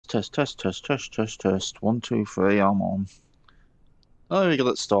test, test, test, test, test, test. 1, 2, 3, I'm on. Oh, we got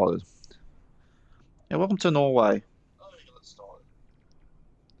it started. Yeah, welcome to Norway.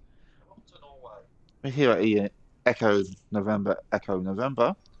 We're here at Echo November,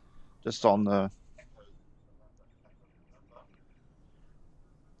 just on the.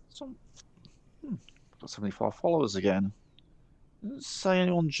 Some, got 75 followers again. Didn't say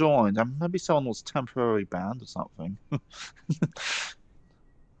anyone joined. Maybe someone was temporarily banned or something.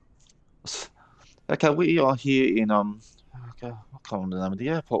 Okay, we are here in Okay, I can't remember the name of the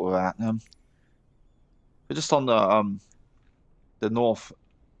airport we're at. We're just on the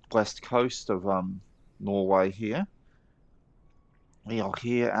northwest coast of Norway here. We are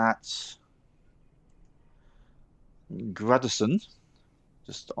here at Gradison,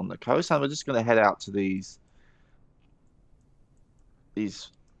 just on the coast, and we're just going to head out to these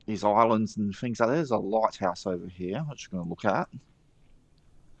islands and things like that. There's a lighthouse over here, which we're going to look at.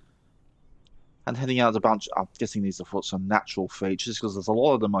 And heading out a bunch, I'm guessing these are for some natural features because there's a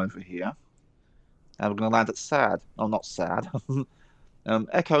lot of them over here. And we're going to land at Sad. Oh, not Sad.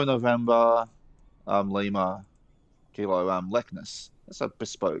 Echo November, Lima, Kilo, Lekness. It's a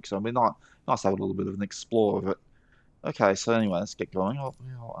bespoke, so it'd be nice to have a little bit of an explore of it. Okay, so anyway, let's get going.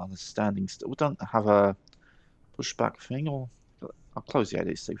 We are standing still. We don't have a pushback thing, or I'll close the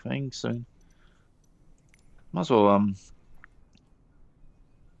ADC thing soon. Might as well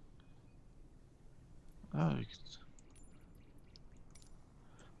oh,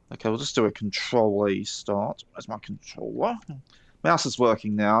 okay, we'll just do a Control-E start. Where's my controller? Mouse is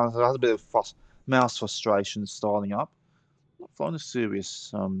working now. I had a bit of mouse frustration starting up. Not flying a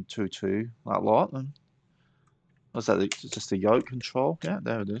serious 2-2 that lot. What's that? Just a yoke control? Yeah,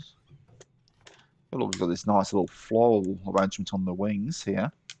 there it is. Look, we've got this nice little floral arrangement on the wings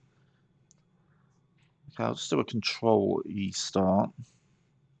here. Okay, I'll just do a Control-E start.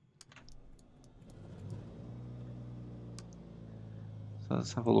 So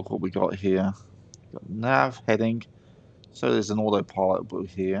let's have a look what we got here. We've got nav heading. So there's an autopilot button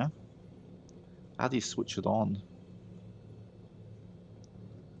here. How do you switch it on?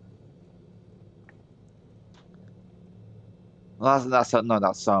 That's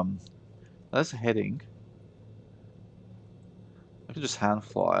a heading. I can just hand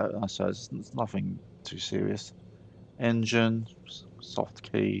fly it, so it's nothing too serious. Engine,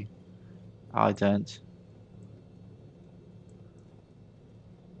 soft key, ident.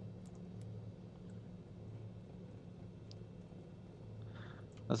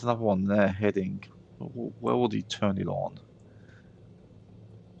 There's another one there, heading. Where would he turn it on?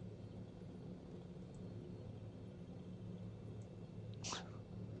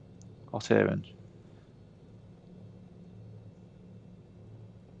 Hot Aaron.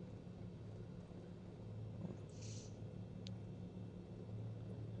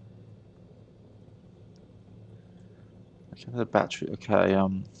 Okay, the battery. Okay,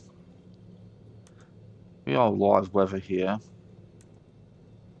 we are live weather here.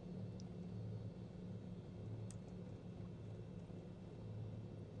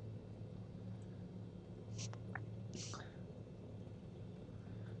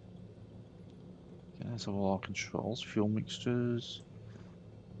 There's all our controls, fuel mixtures.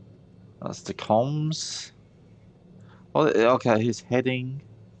 That's the comms. Oh, okay, here's heading.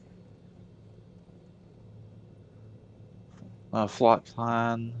 Flight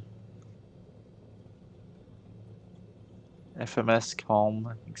plan. FMS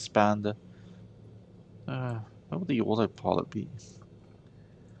com expander. Where would the autopilot be?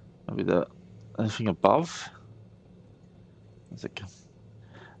 Maybe anything above?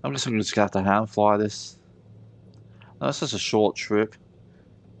 I'm just going to have to hand fly this. No, it's just a short trip.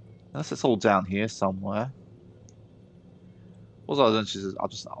 Unless it's all down here somewhere. Also, I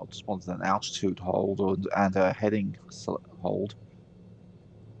just wanted an altitude hold and a heading hold.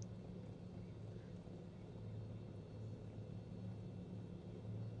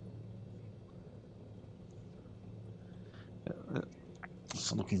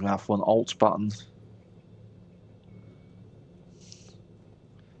 So looking out for an alt button.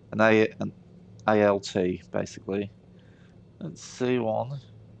 An ALT, basically. And C1.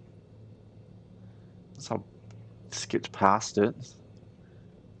 So I skipped past it.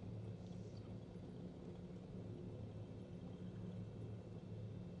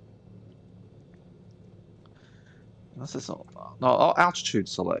 This is no altitude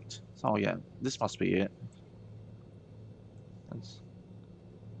select. Oh yeah, this must be it.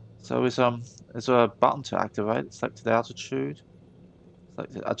 So is there a button to activate? Selected altitude.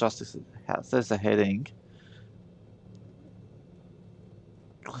 Adjust this. There's the heading.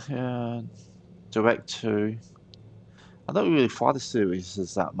 Direct to. I don't really fly the series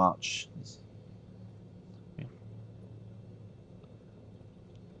as that much. Yeah.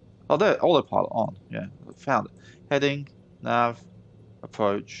 Oh, there, autopilot on. Yeah, found it. Heading, nav,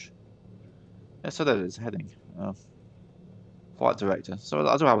 approach. Yeah, so there it is, heading. Flight director. So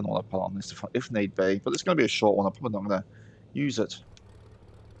I do have an autopilot on this if need be, but it's going to be a short one. I'm probably not going to use it.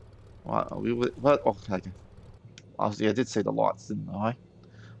 Right, okay. Yeah, I did see the lights, didn't I?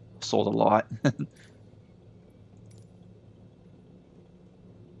 Saw the light.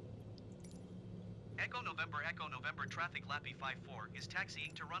 Echo November traffic Lappy 54 is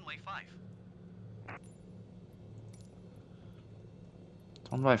taxiing to runway 5.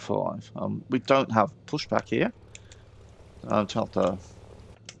 Runway 5. We don't have pushback here. Turn off the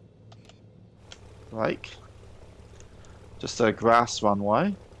brake. Just a grass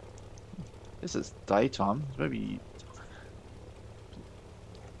runway. This is daytime. Maybe.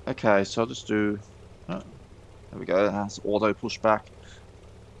 Okay, so I'll just do. Oh, there we go. That's auto pushback.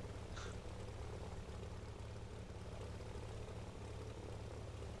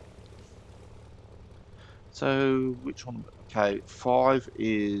 So which one? Okay, 5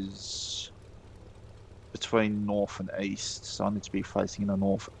 is between north and east, so I need to be facing in the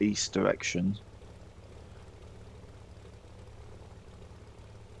northeast direction.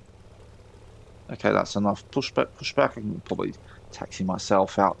 Okay, that's enough. Pushback. I can probably taxi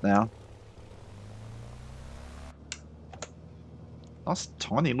myself out now. Nice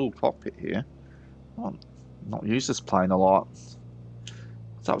tiny little cockpit here. I've not used this plane a lot. Does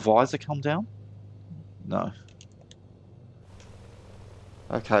that visor come down? No.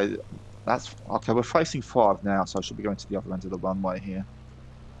 Okay, that's okay. We're facing 5 now, so I should be going to the other end of the runway here.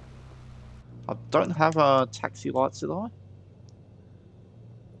 I don't have taxi lights, did I?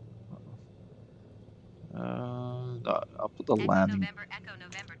 No, I'll put the landing. Echo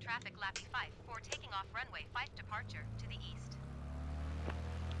November traffic Lappy 5 for taking off runway 5 departure to the east.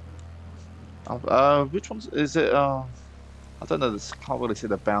 Which one's is it? I don't know. Can't really see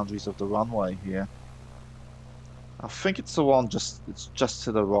the boundaries of the runway here. I think it's the one it's just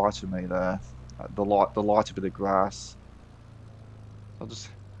to the right of me there. The lighter bit of grass. I'll just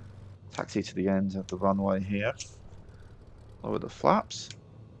taxi to the end of the runway here. Lower the flaps.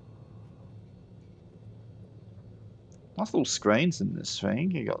 Nice little screens in this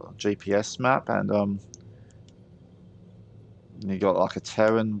thing. You got a GPS map and you got like a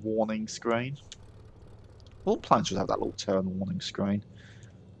Terran warning screen. All planes should have that little Terran warning screen.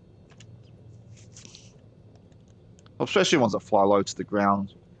 Especially ones that fly low to the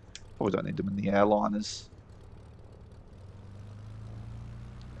ground. Probably don't need them in the airliners.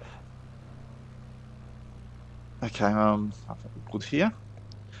 Okay, good here.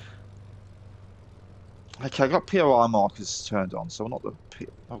 Okay, I got POI markers turned on, so not the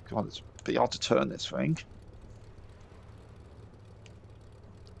oh god, it's a bit hard to turn this thing.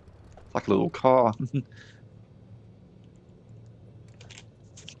 Like a little car.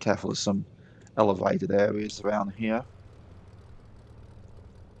 Careful, there's some elevated areas around here.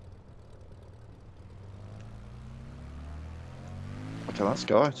 Okay, let's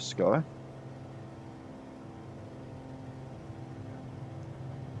go. Just go.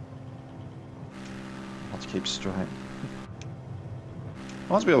 Let's keep straight.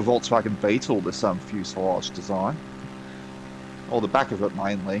 Reminds me of a Volkswagen Beetle, this fuselage design. Or the back of it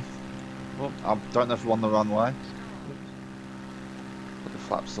mainly. Well, I don't know if we're on the runway. Put the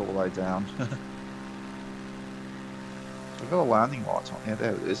flaps all the way down. We've got a landing light on. Yeah,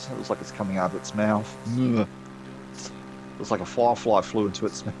 there it is. It looks like it's coming out of its mouth. Looks like a firefly flew into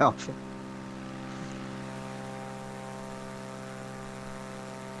its mouth.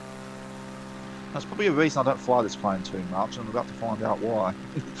 That's probably a reason I don't fly this plane too much, and I'm about to find out why.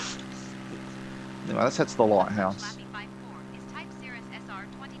 Anyway, let's head to the lighthouse.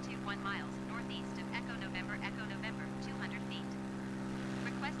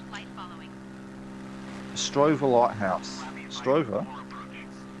 Strover Lighthouse. Strover?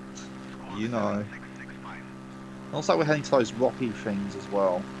 You know. Looks like we're heading to those rocky things as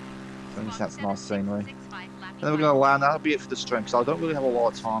well. I think that's nice scenery. And then we're going to land. That'll be it for the stream, because I don't really have a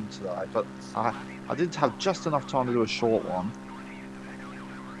lot of time today. But I did have just enough time to do a short one.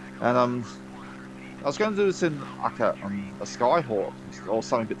 And I was going to do this in like a Skyhawk or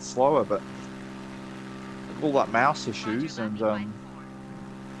something a bit slower, but all that mouse issues and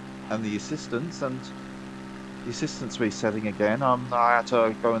the assistance resetting again. I had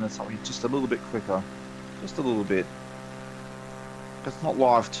to go into something just a little bit quicker, just a little bit. It's not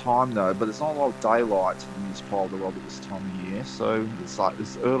live time though, but it's not a lot of daylight in this part of the world at this time of year, so it's like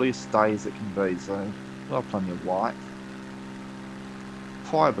as earliest day as it can be. So we'll have plenty of light.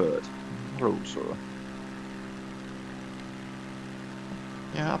 Firebird, rules sort of.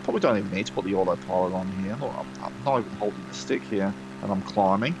 Yeah, I probably don't even need to put the autopilot on here. Look, I'm not even holding the stick here, and I'm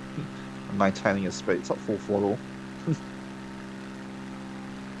climbing and maintaining a speed. It's at full throttle.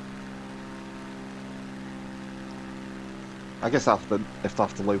 I guess if I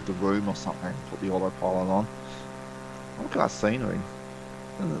have to leave the room or something, put the autopilot on. Look at that scenery.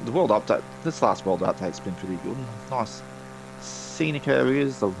 And the world update, this last world update's been pretty good. Nice scenic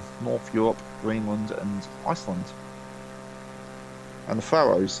areas of North Europe, Greenland, and Iceland, and the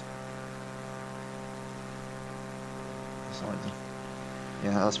Faroes. So,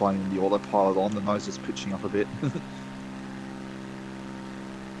 yeah, that's why I'm the autopilot on. The nose is pitching up a bit.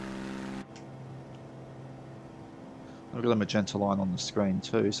 I've got a magenta line on the screen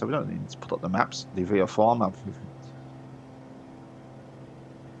too, so we don't need to put up the maps, the VFR map.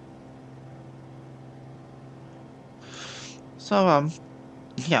 So,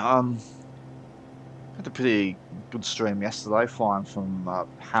 yeah, had a pretty good stream yesterday, flying from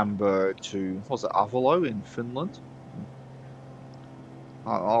Hamburg to, what was it, Avalo in Finland.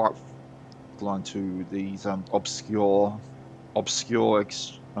 I like flying to these obscure, what do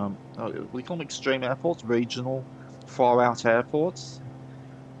you call them, extreme airports, regional, far out airports.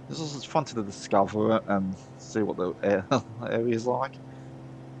 It's also fun to discover it and see what the area is like.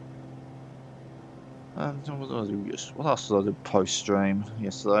 And what else did I do post stream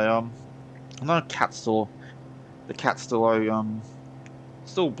yesterday? I know the cat's still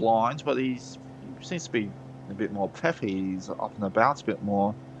still blind, but he seems to be a bit more peppy. He's up and about a bit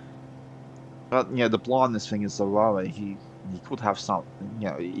more. But you know, the blindness thing is the worry. He could have something. You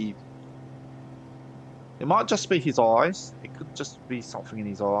know, it might just be his eyes. It could just be something in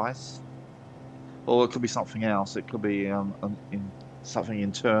his eyes, or it could be something else. It could be something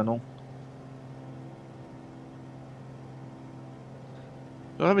internal.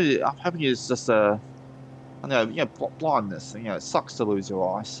 I'm hoping it's just I know, blindness. You know, it sucks to lose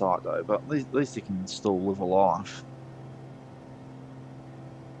your eyesight though, but at least you can still live a life.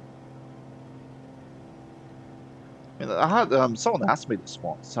 I mean, I had someone asked me this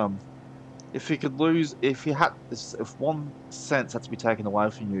once. If one sense had to be taken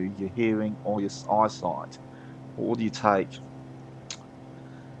away from you, your hearing or your eyesight, what would you take?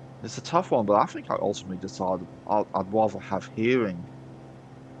 It's a tough one, but I think I ultimately decided I'd rather have hearing.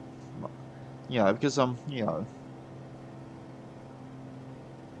 You know, because you know,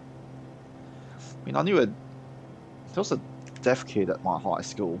 I mean, I knew there was a deaf kid at my high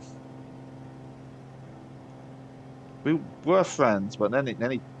school. We were friends, but then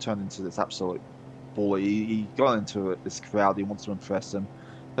he turned into this absolute bully. He got into this crowd. He wanted to impress them.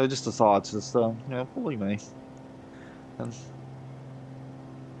 So he just decided to just bully me. And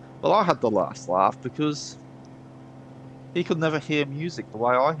well, I had the last laugh because he could never hear music the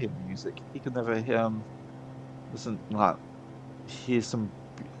way I hear music. He could never hear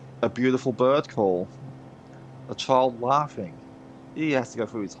a beautiful bird call, a child laughing. He has to go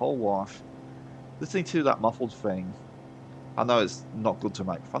through his whole life listening to that muffled thing. I know it's not good to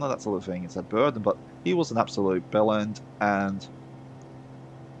make fun of that sort of thing. It's a burden, but he was an absolute bellend, and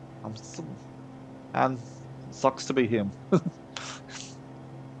it sucks to be him.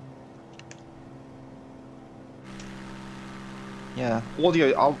 Yeah,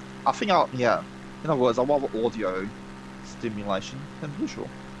 audio. I think yeah. In other words, I rather audio stimulation than visual.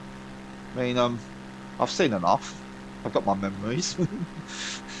 I mean, I've seen enough. I've got my memories.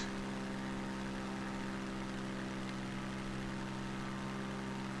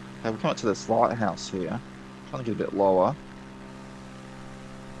 Okay, we come up to this lighthouse here. Trying to get a bit lower.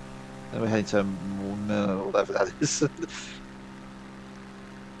 Then we head to whatever that is. I'm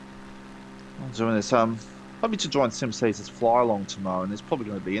doing this. Probably to join SimCity's fly along tomorrow, and it's probably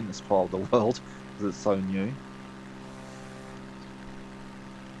going to be in this part of the world because it's so new.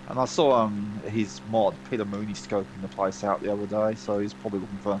 And I saw his mod Peter Mooney scoping the place out the other day, so he's probably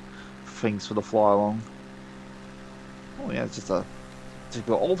looking for things for the fly along. Oh yeah, it's just a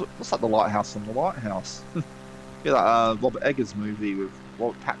what's that? The Lighthouse and the Lighthouse. Yeah, that Robert Eggers movie with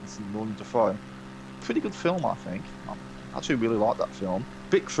Robert Pattinson and William Dafoe. Pretty good film, I think. I actually really like that film.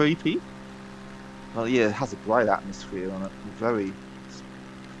 Bit creepy. Well, yeah, it has a great atmosphere on it. Very,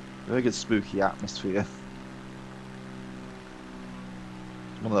 very good spooky atmosphere.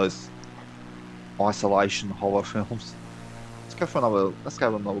 One of those isolation horror films. Let's go have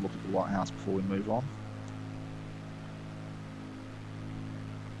another look at the lighthouse before we move on.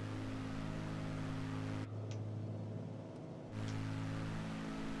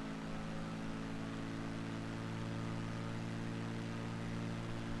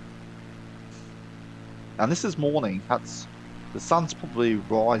 And this is morning. The sun's probably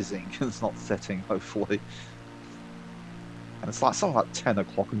rising. It's not setting, hopefully. And it's like something like 10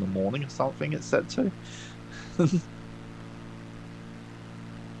 o'clock in the morning or something it's set to. A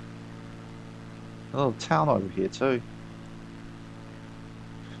little town over here too.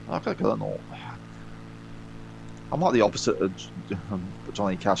 I gotta go north. I'm like the opposite of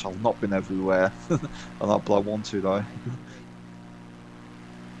Johnny Cash. I've not been everywhere, and I want to though.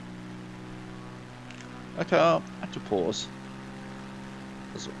 Okay, I have to pause.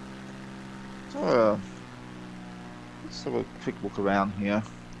 So, let's have a quick look around here.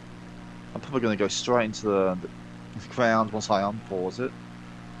 I'm probably going to go straight into the ground once I unpause it.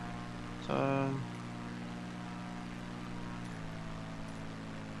 So.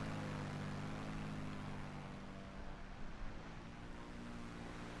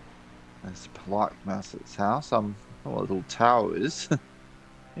 There's Polite Mouse's house. What a little tower is.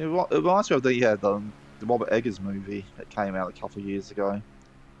 It reminds me of the Robert Eggers movie that came out a couple of years ago.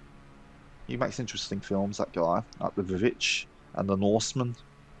 He makes interesting films, that guy, like The Vivitch and The Norseman.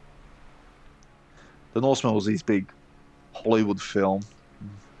 The Norseman was his big Hollywood film.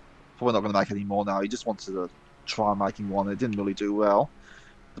 Probably not going to make any more now. He just wanted to try making one. It didn't really do well.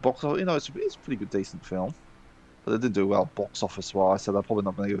 The box office, it's a pretty good, decent film. But it didn't do well box office wise, so they're probably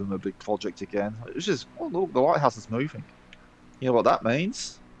not going to give him a big project again. It's just, oh look, the lighthouse is moving. You know what that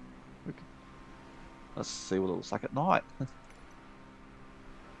means? Let's see what it looks like at night.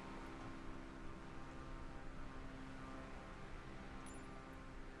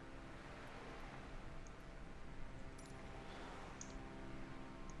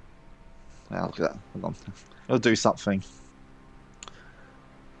 Now look at that. Hold on. I'll do something.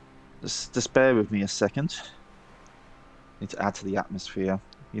 Just bear with me a second. Need to add to the atmosphere.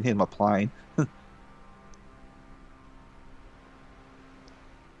 You can hear my plane.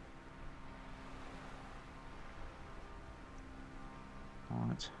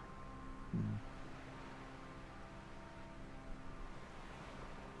 Right.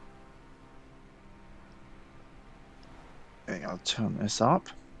 Okay, I'll turn this up.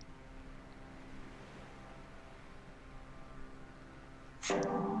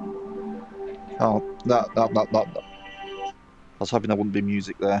 Oh, no. I was hoping there wouldn't be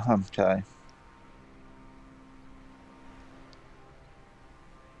music there. Okay.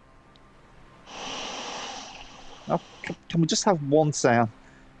 Oh, can we just have one sound?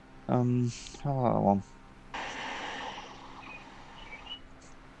 Hold on.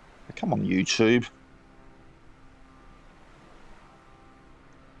 Come on, YouTube.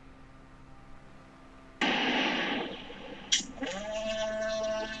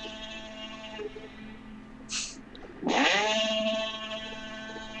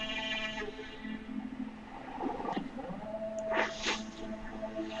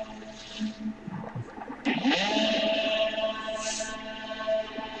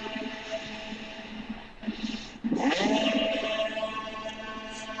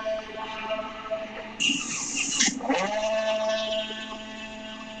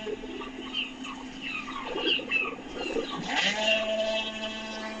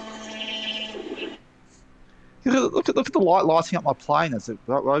 Look at the light lighting up my plane as it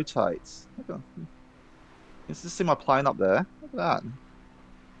rotates. You can just see my plane up there. Look at that.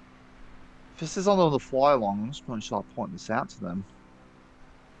 If this is on the fly along, I'm just going to point this out to them.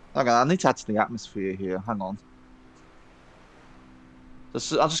 Okay, I need to add to the atmosphere here. Hang on. I'm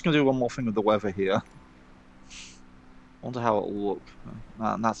just going to do one more thing with the weather here. I wonder how it'll look.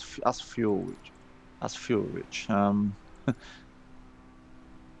 And that's fuel rich. That's fuel rich.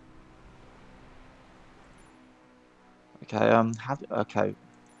 Okay, okay.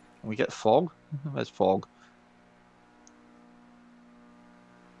 Can we get fog? Where's fog?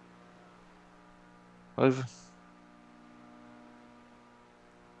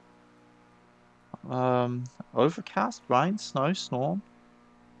 Overcast, rain, snow, storm.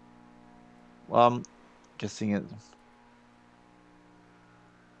 Guessing it.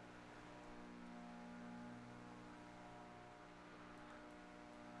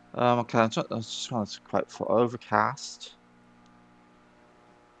 Okay, I just trying to create for overcast.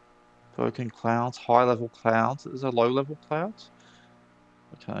 Broken clouds, high level clouds. Is there low level clouds?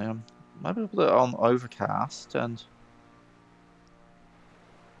 Okay, maybe I'll put it on overcast and.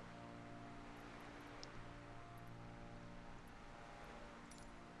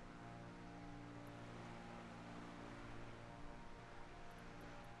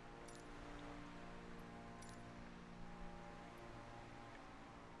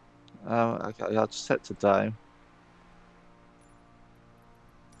 Okay, I'll just set today.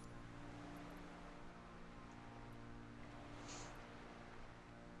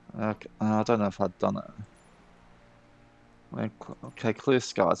 Okay, I don't know if I've done it. Okay, clear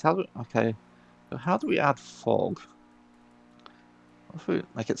skies. How do we add fog? What if we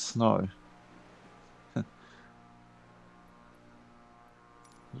make it snow?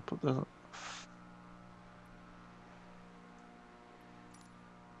 Put the...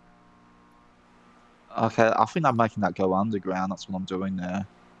 Okay, I think I'm making that go underground. That's what I'm doing there.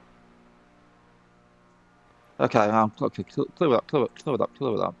 Okay, okay, clear it up, clear it up,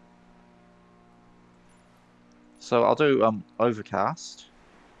 clear it up. So I'll do overcast.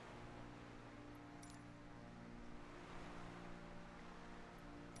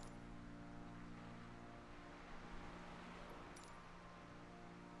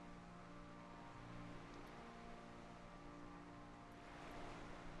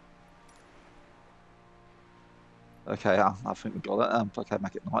 Okay, I think we got it. Okay,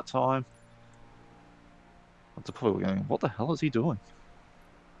 make it night time. The probably going, what the hell is he doing?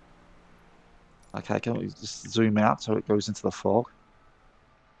 Okay, can we just zoom out so it goes into the fog?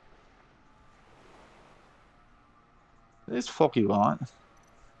 It is foggy, right?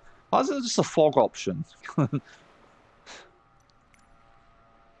 Why isn't it just a fog option?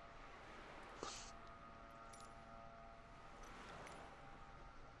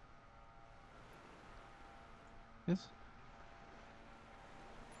 Yes.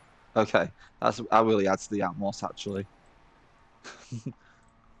 Okay, that really adds to the atmos actually.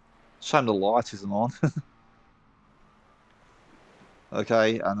 Shame the light isn't on.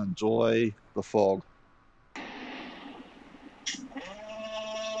 Okay, and enjoy the fog.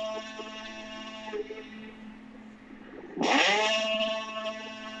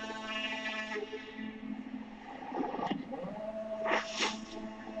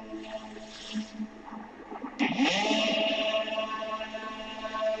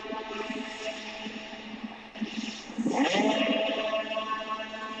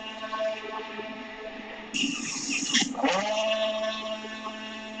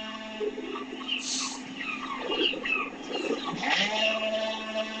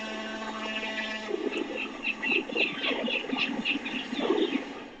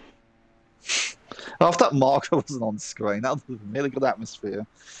 Oh, if that marker wasn't on screen, that would have been really good atmosphere.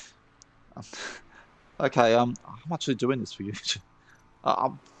 Okay, I'm actually doing this for YouTube. I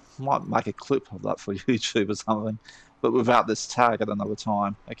might make a clip of that for YouTube or something, but without this tag at another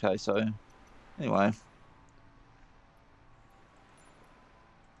time. Okay, so anyway.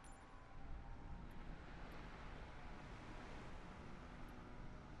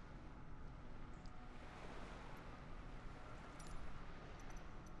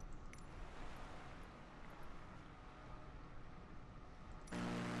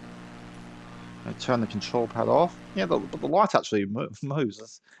 I turn the control pad off. Yeah, but the light actually moves.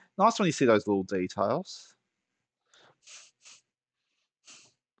 It's nice when you see those little details.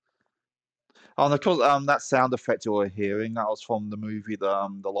 Oh, and of course, that sound effect you were hearing, that was from the movie, the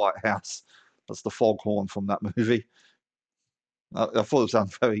Lighthouse. That's the foghorn from that movie. I thought it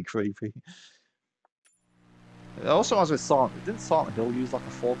sounded very creepy. It also reminds me of Silent. Didn't Silent Hill use like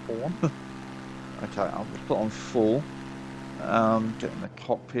a foghorn? Okay, I'll put on full. Get in the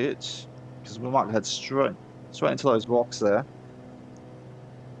cockpit because we might head straight into those rocks there.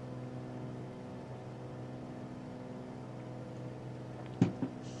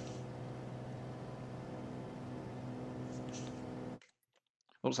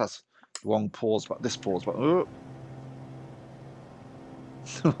 Oops, that's the wrong pause, but this pause, but oh.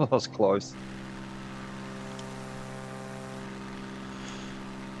 That was close.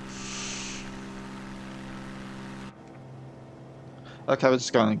 Okay, we're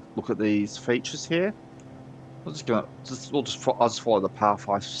just going to look at these features here. We're just gonna I'll just follow the path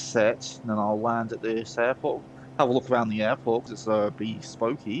I set, and then I'll land at this airport. Have a look around the airport because it's a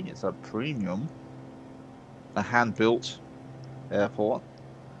bespokey. It's a premium, a hand-built airport.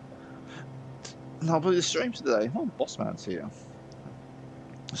 And I'll put the stream today. Oh, Bossman's here.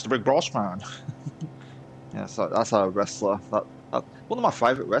 It's the big Bossman. Yeah, so that's a wrestler. One of my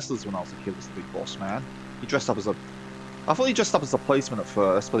favourite wrestlers when I was a kid was the big Bossman. He dressed up as a. I thought he dressed up as a policeman at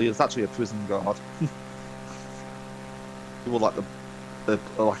first, but he was actually a prison guard. He wore like it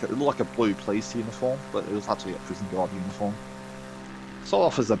looked like a blue police uniform, but it was actually a prison guard uniform. Started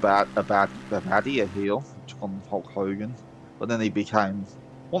off as a baddie, a heel, took on Hulk Hogan, but then he became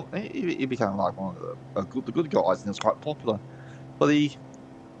like one of the good guys, and he was quite popular. But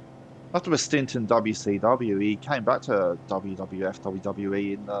after a stint in WCW, he came back to WWF,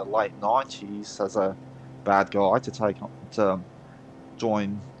 WWE in the late '90s as a bad guy to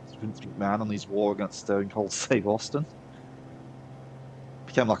join Vince McMahon on his war against Stone Cold Steve Austin.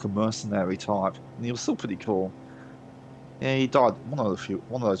 Became like a mercenary type, and he was still pretty cool. Yeah, he died. One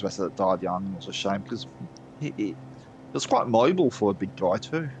of those wrestlers that died young. It was a shame because he was quite mobile for a big guy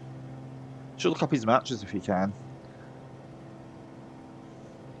too. Should look up his matches if you can.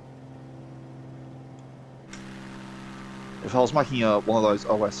 If I was making one of those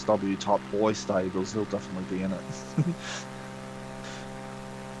OSW type boy stables, he'll definitely be in it.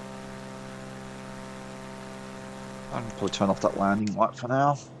 I can probably turn off that landing light for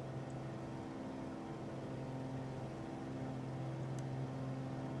now.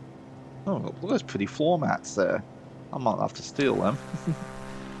 Oh, look at those pretty floor mats there. I might have to steal them.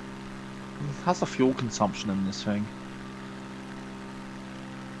 How's the fuel consumption in this thing?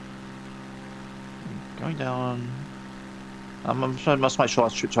 Going down. I must make sure I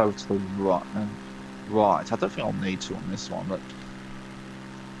switch over to the right. Right, I don't think I'll need to on this one, but.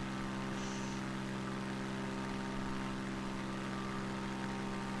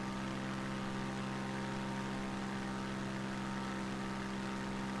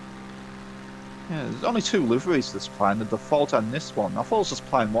 Yeah, there's only 2 liveries to this plane, the default and this one. I thought it was just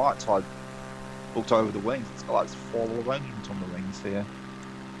plain white, so I looked over the wings. It's got like this floral arrangement on the wings here.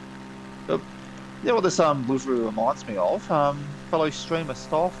 But, yeah, what this livery reminds me of, fellow streamer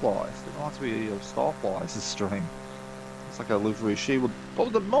Starflies. It reminds me of Starflies' stream. It's like a livery. She would,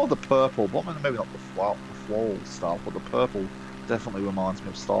 more the purple, but maybe not the floral stuff, but the purple definitely reminds me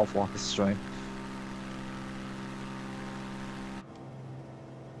of Starflies' stream.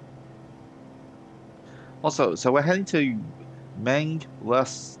 Also, so we're heading to Meng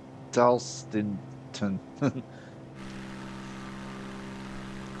West Dalstinton.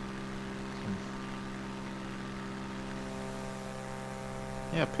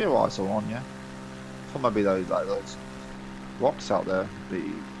 Yeah, POIs are on, yeah. I thought maybe those rocks out there would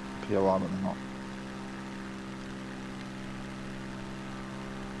be POI, but they're not.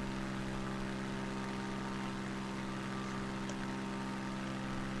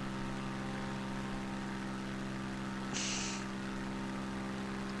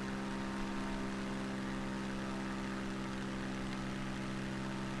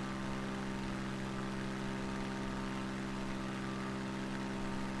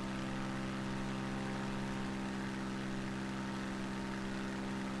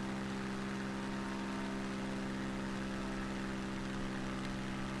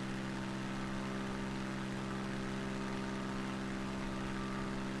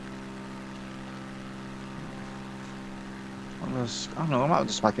 I don't know, I might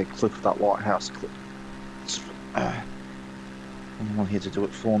just make a clip of that lighthouse clip. I'm here to do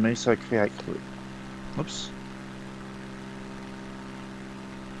it for me, so create clip. Oops.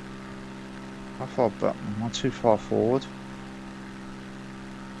 How far back? Am I too far forward?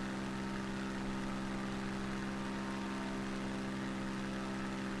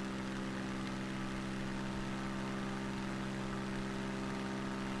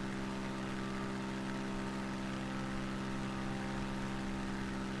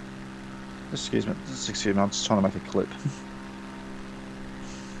 Excuse me, I'm just trying to make a clip.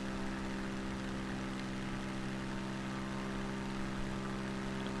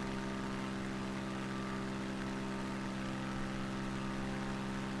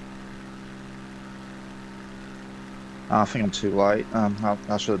 I think I'm too late.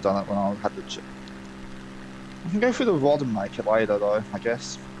 I should have done it when I had the chip. I can go through the rod and make it later though, I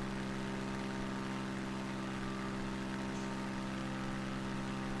guess.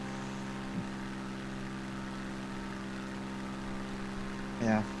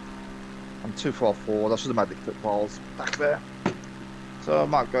 Yeah, I'm too far forward. I should have made the clip while I was back there. So I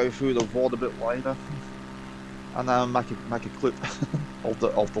might go through the VOD a bit later, and then make a clip of the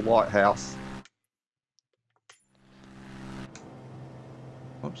lighthouse.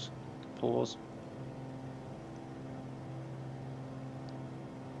 Oops, pause.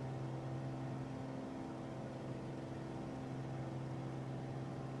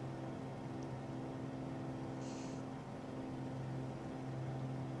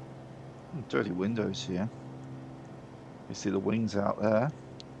 Dirty windows here. You see the wings out there.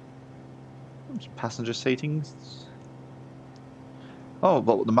 Some passenger seating. Oh,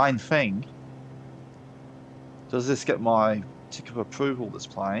 but the main thing. Does this get my tick of approval, this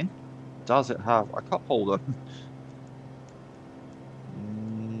plane? Does it have a cup holder?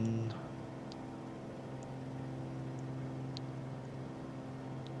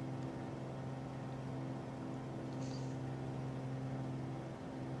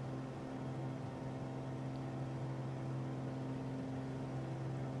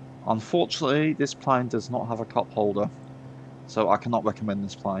 Unfortunately, this plane does not have a cup holder, so I cannot recommend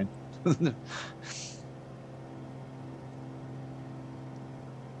this plane. There's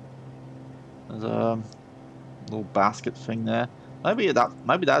a little basket thing there. Maybe that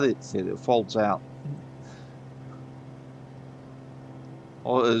is it. It folds out,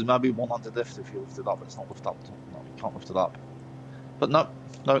 or there's maybe one underneath if you lift it up. It's not lifted up. No, you can't lift it up. But no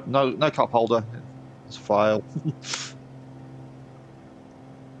cup holder. It's a fail.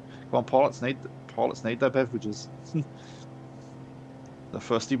 Well, pilots need their beverages. The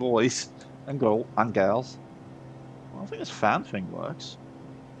thirsty boys and gals. Well, I think this fan thing works.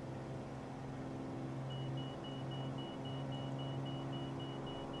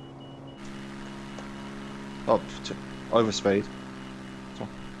 Oh, overspeed.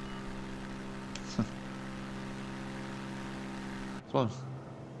 So,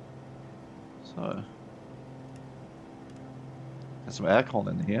 there's some aircon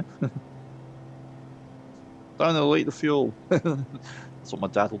in here. Don't elite the fuel. That's what my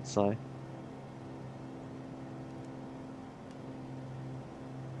dad would say.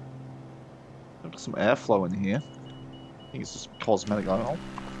 Got some airflow in here. I think it's just cosmetic though.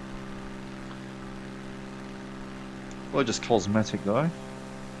 Well, just cosmetic though.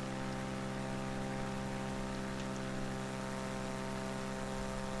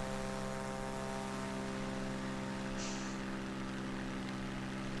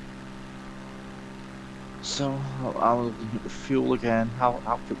 So I'll look at the fuel again. How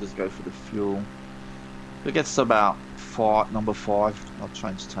quick does it go for the fuel? If it gets to about number 5, I'll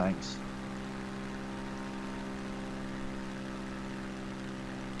change tanks.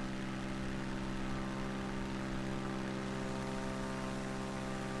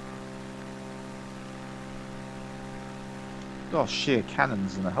 Oh, sheer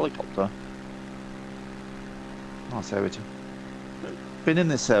cannons and a helicopter. Nice area too. Been in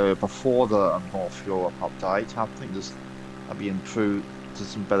this area before the North Europe update. I think that'd be improved to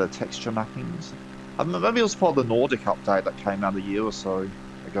some better texture mappings. Maybe it was part of the Nordic update that came out a year or so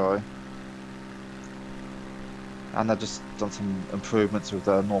ago. And they've just done some improvements with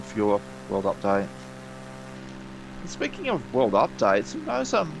the North Europe World Update. And speaking of World Updates, who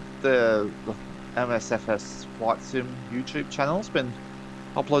knows the MSFS Flight Sim YouTube channel's been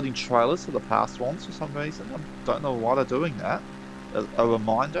uploading trailers for the past ones for some reason. I don't know why they're doing that. A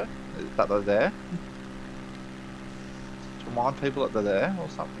reminder that they're there. To remind people that they're there or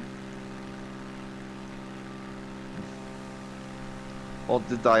something. Or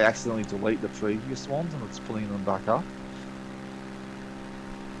did they accidentally delete the previous ones and it's pulling them back up?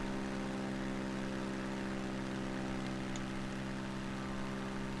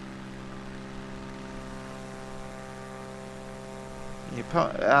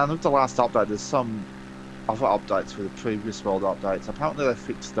 And with the last update, there's some other updates for the previous world updates. Apparently they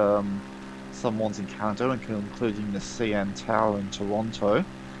fixed some ones in Canada, including the CN Tower in Toronto. It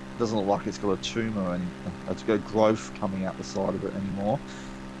doesn't look like it's got a tumour or anything. It's got growth coming out the side of it anymore.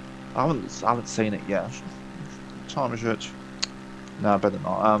 I haven't seen it yet. Time is it? No, better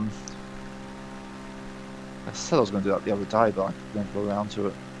not. I said I was going to do that the other day, but I didn't go around to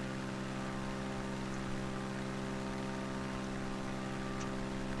it.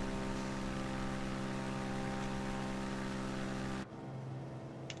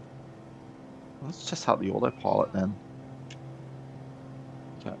 Let's test out the autopilot then.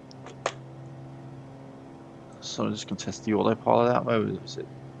 Okay. So I'm just going to test the autopilot out. Where is it?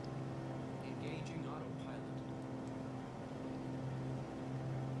 Engaging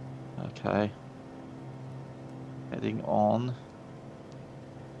autopilot. Okay. Heading on.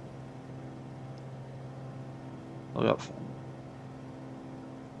 Oh, yeah.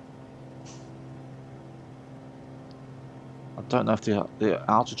 I don't know if the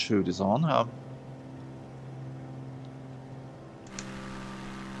altitude is on.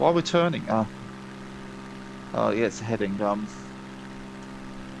 Why are we turning? Oh yeah, it's heading 004.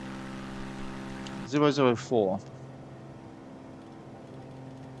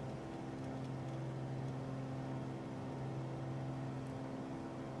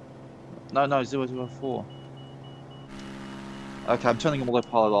 No, 004. Okay, I'm turning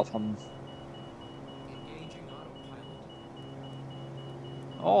autopilot off. I'm Engaging autopilot.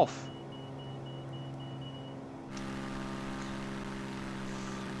 off.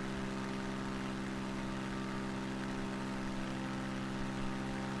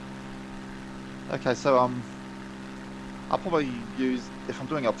 Okay, so I'll probably use, if I'm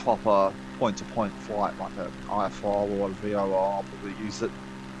doing a proper point-to-point flight like an IFR or a VOR, I'll probably use it.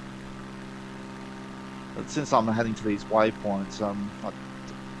 But since I'm heading to these waypoints, I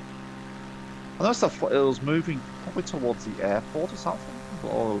noticed that it was moving probably towards the airport or something,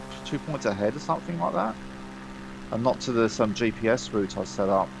 or 2 points ahead or something like that, and not to this GPS route I set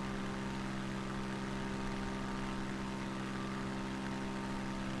up.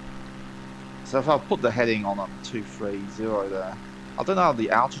 So if I put the heading on 230 there, I don't know how the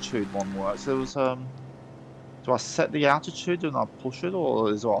altitude one works. There was do I set the altitude and I push it, or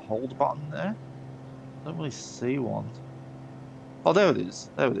is there a hold button there? I don't really see one. Oh, there it is.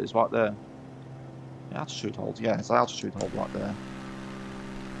 There it is, right there. The altitude hold. Yeah, it's altitude hold right there.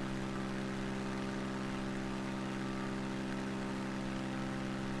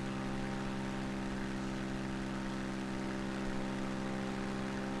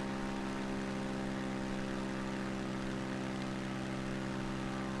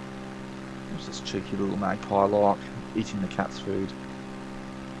 There's this cheeky little magpie lark eating the cat's food.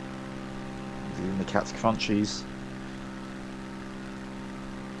 He's eating the cat's crunchies.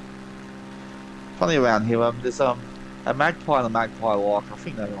 Funny around here, there's a magpie and a magpie lark. I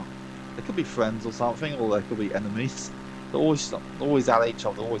think they could be friends or something, or they could be enemies. They're always at each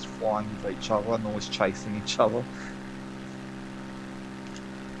other, always flying with each other, and always chasing each other.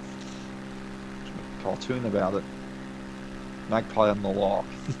 Cartoon about it. Magpie and the Lark.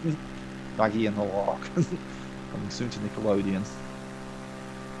 Maggie and the Lark. Coming soon to Nickelodeon.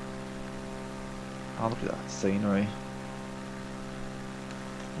 Oh, look at that scenery.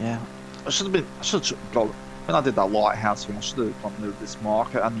 Yeah, I should have got, when I did that lighthouse thing, I should have gotten rid of this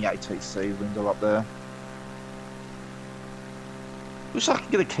marker and the ATC window up there. Wish I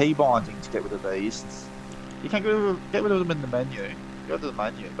could get a key binding to get rid of these. You can get rid of them in the menu. Go to the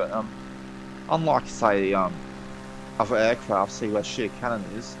menu, but unlike say other aircraft, see where sheer cannon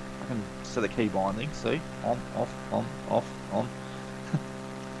is, I can set a key binding. See, on, on.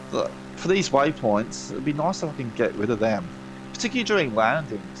 But for these waypoints, it'd be nice if I can get rid of them, particularly during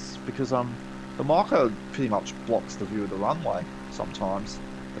landings, because the marker pretty much blocks the view of the runway sometimes,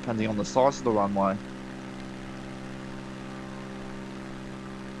 depending on the size of the runway.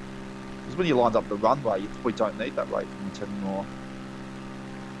 Because when you lined up the runway, you probably don't need that waypoint anymore.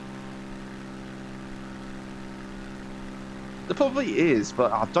 There probably is,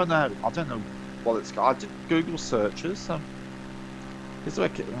 but I don't know what it's got. I did Google searches. Is there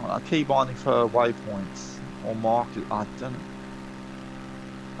a key binding for waypoints or markers? I don't.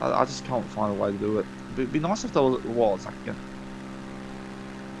 I just can't find a way to do it. It'd be nice if there was. I can.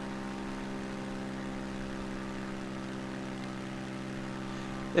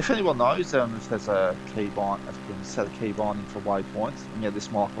 If anyone knows if there's a key bind, if you can set a key binding for waypoints, and yeah,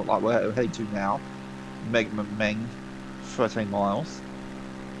 this marker like we're heading to now, Meng, 13 miles.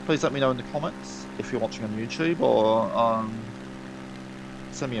 Please let me know in the comments if you're watching on YouTube, or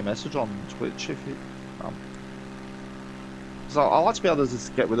send me a message on Twitch if you. So I like to be able to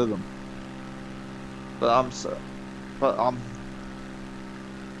just get rid of them,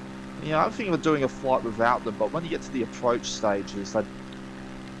 yeah, I'm thinking of doing a flight without them. But when you get to the approach stages, that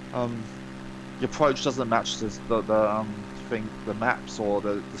the approach doesn't match the maps or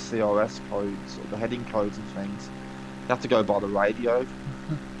the CRS codes or the heading codes and things. You have to go by the radio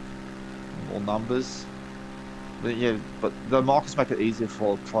or numbers. But yeah, but the markers make it easier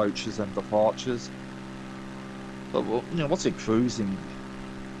for approaches and departures. But well, you know, once you're cruising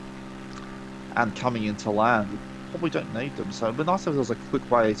and coming into land, you probably don't need them. So it'd be nice if there was a quick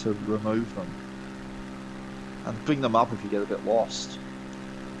way to remove them and bring them up if you get a bit lost.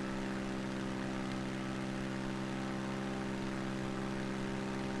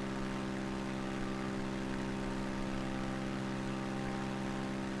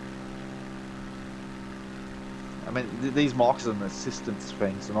 I mean, these markers and assistance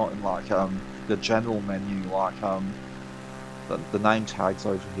things are not in like the general menu, like the name tags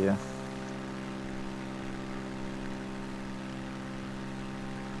over here.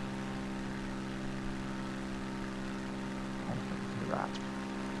 Look at that.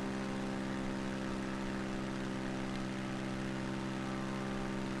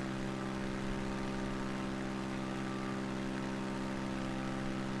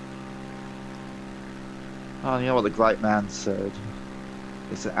 Oh, you know what the great man said?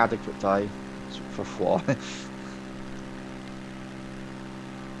 It's an adequate day for flying.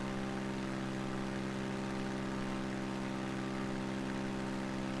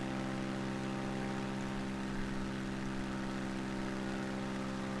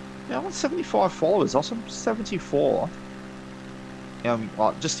 Yeah, I want 75 followers. I was on 74.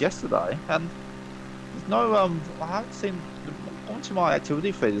 Like just yesterday, and there's no I haven't seen. Going to my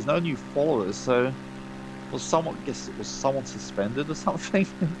activity feed, there's no new followers, so. Was someone suspended or something?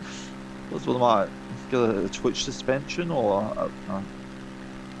 Was one of my get a Twitch suspension or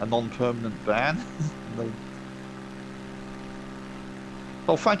a non-permanent ban?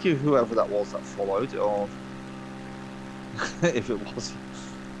 Well, thank you whoever that was that followed, or if it was.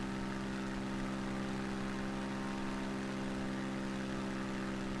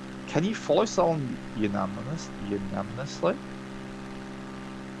 Can you follow someone unanimously?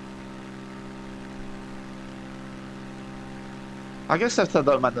 I guess if they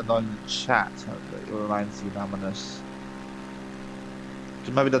don't make the known in the chat, it remains unanimous.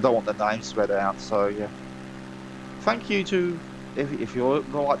 Because maybe they don't want their names spread out, so yeah. Thank you to, if you'd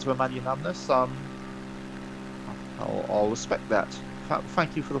like to remain unanimous, I'll respect that.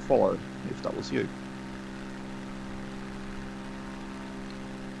 Thank you for the follow, if that was you.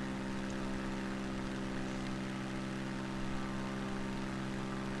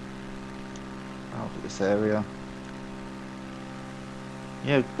 Look at this area.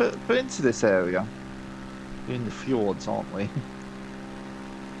 Yeah, but into this area. We're in the fjords, aren't we?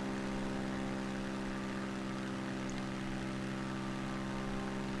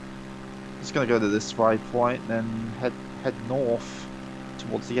 Just gonna go to this waypoint and then head north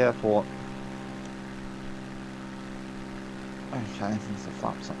towards the airport. Okay, there's the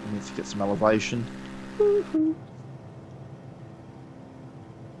flaps up. We need to get some elevation. Woohoo!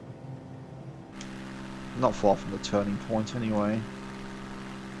 Not far from the turning point anyway.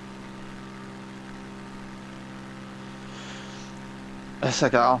 It's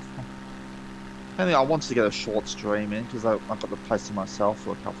okay. Anyway, I wanted to get a short stream in because I've got the place to myself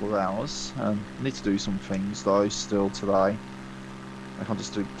for a couple of hours. I need to do some things though still today. I can't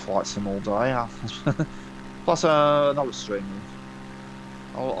just do flight sim all day. Plus another stream.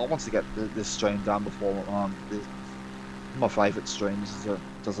 I want to get this stream done before my favourite streams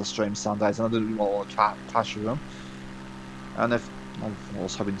does a stream Sundays, and I didn't really want to clash with them. And if I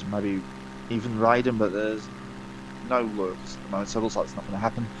was hoping to maybe even raid him, but there's no lurks at the moment, so it looks like it's not going to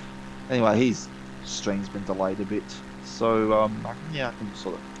happen. Anyway, his stream's been delayed a bit, so I can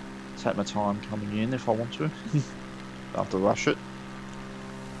sort of take my time coming in if I want to. Don't have to rush it.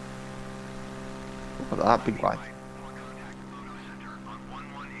 Look at that big light.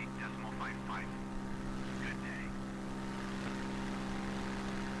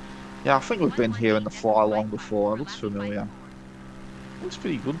 Yeah, I think we've been here in the fly along before. It looks familiar. It looks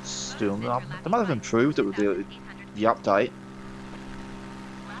pretty good still. They might have improved it with the update.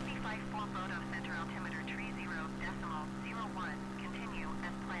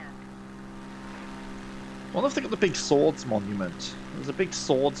 I wonder if they got the big swords monument. There's a big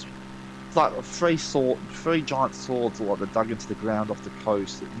swords, it's like three giant swords, like they're dug into the ground off the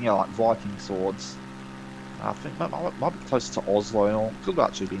coast. You know, like Viking swords. I think that might be close to Oslo, or could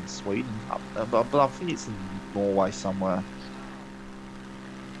actually be in Sweden, but I think it's in Norway somewhere.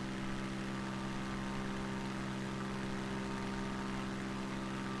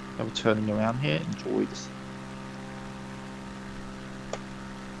 We're turning around here. Enjoy this.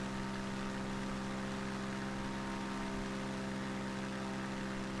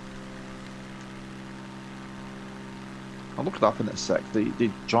 I'll look it up in a sec. The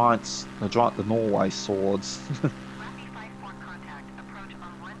Norway swords.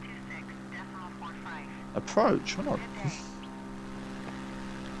 Approach? What?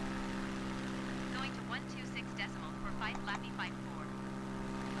 Going to 126 decimal for 5 Lappy 54.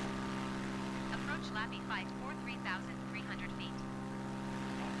 Approach Lappy 54 3,300 feet.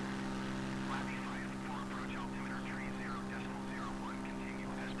 Lappy 54, approach altimeter 30.01, continue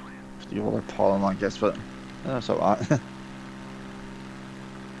as planned. You want to pollen, I guess, but that's alright.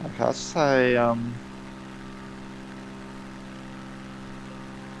 Okay, I'll say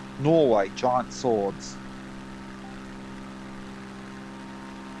Norway, giant swords.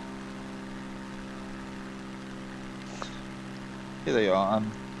 Here they are.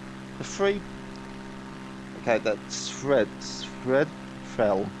 The three. Okay, that's Fred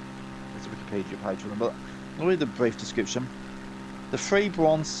fell. There's a Wikipedia page for them, but I'll read the brief description. The three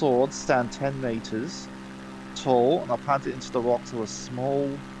bronze swords stand 10 meters tall and are planted into the rocks of a small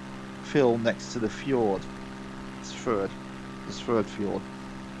field next to the fjord. It's Fjord. It's Fjord Fjord.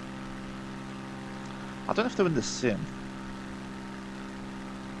 I don't know if they're in the sim.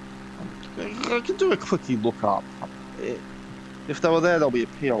 I can do a quickie look up. If they were there, there'll be a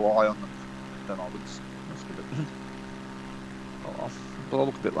POI on them. Then I would. Let's give it. But I'll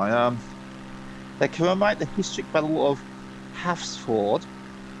look a bit like they commemorate the historic Battle of Hafrsfjord,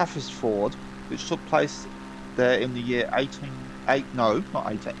 which took place there in the year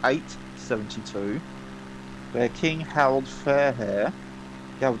 872, where King Harald Fairhair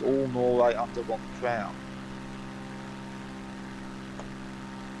gathered all Norway under one crown.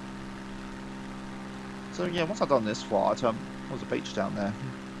 So yeah, once I've done this flight, there's a beach down there.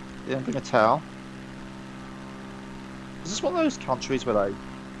 Didn't bring a towel. Is this one of those countries where they,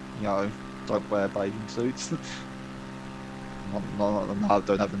 don't wear bathing suits? No, I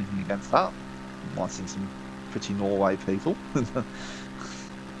don't have anything against that. I might see some pretty Norway people.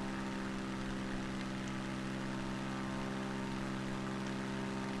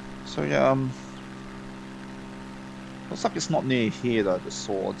 So yeah, looks like it's not near here though, the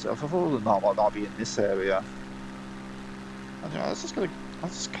swords. If I thought it might be in this area. And, I was just gonna,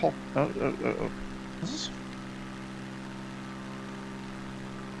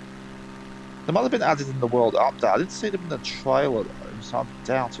 they might have been added in the world update. I didn't see them in the trailer though, so I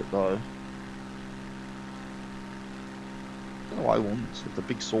doubt it though. I don't know what I want. The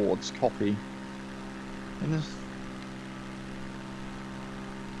big swords copy.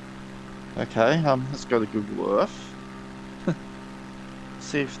 Okay, let's go to Google Earth.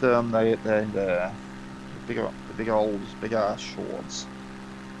 See if they're there. The big ass shorts.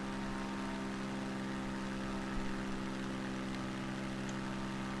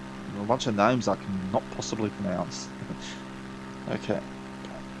 A bunch of names I cannot possibly pronounce. Okay.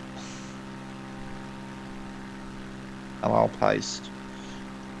 And I'll paste.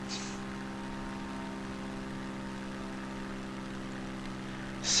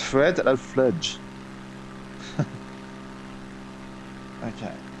 Fred and Fledge.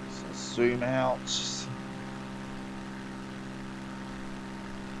 Okay, so zoom out.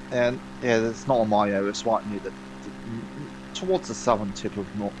 And yeah, it's not on my area, it's right near towards the southern tip of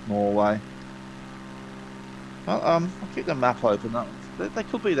Norway. Well, I'll keep the map open. They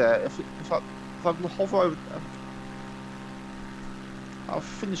could be there if I hover over. I'll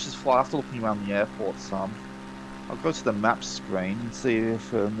finish this flight after looking around the airport some. I'll go to the map screen and see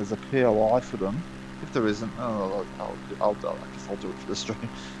if there's a POI for them. If there isn't, I guess I'll do it for the stream.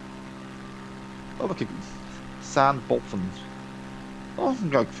 Oh, look at Sand Bolton. Oh, I can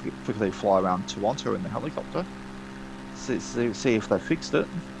go quickly fly around Toronto in the helicopter. See if they fixed it.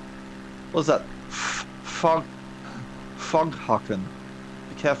 What's that? Foghucken.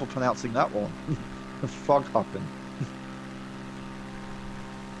 Be careful pronouncing that one. Foghucken.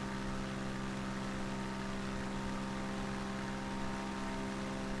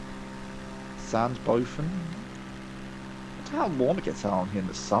 Sandbofen. Look how warm it gets out here in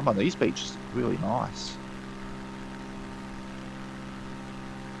the summer. These beaches are really nice.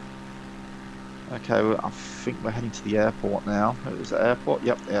 Okay, well, I think we're heading to the airport now. Is it airport?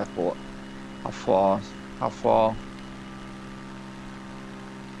 Yep, the airport. How far? How far?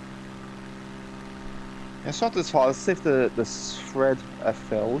 Yeah, it's not this far. Let's see if the Fred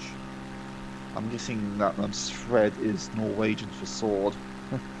Felge. I'm guessing that Fred is Norwegian for sword.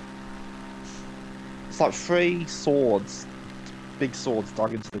 It's like 3 swords, big swords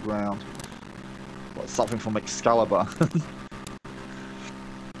dug into the ground. Like something from Excalibur.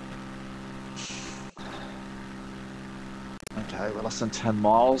 Okay, we're less than 10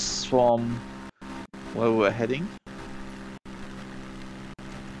 miles from where we're heading.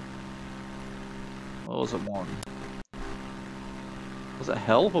 What was it one? Was it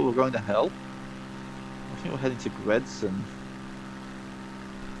Hell? But we're going to Hell? I think we're heading to Gredson.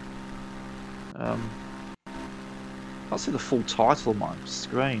 Can't see the full title on my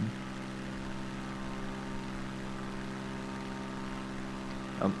screen.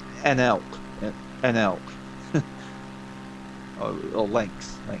 An elk. or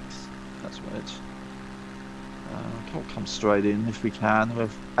Lynx. That's what it's. We'll come straight in if we can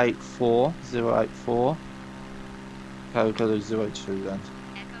with 84084. Okay, we'll go to 02 then.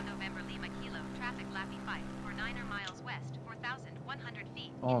 Echo November Lima Kilo, traffic Lappy 5, or 9 miles west, 4,100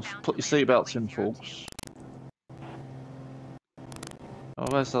 feet. Oh, put your seatbelts in, folks. Oh,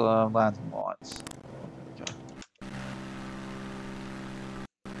 where's the landing lights? There we go.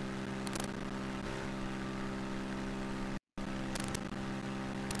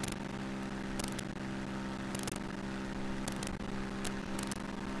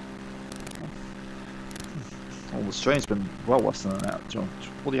 Oh, the stream's been well less than an hour,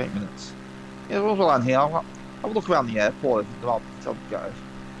 48 minutes. Yeah, we'll land here. I'll look around the airport and I'll go.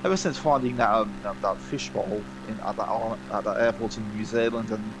 Ever since finding that that fishbowl at that airport in New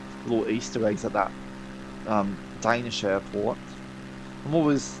Zealand and little Easter eggs at that Danish airport, I'm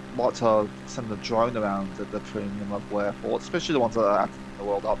always like to send a drone around at the premium level airport, especially the ones that are active in the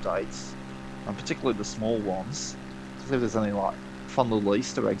world updates, and particularly the small ones, to see if there's any like fun little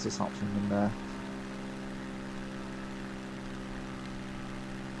Easter eggs or something in there.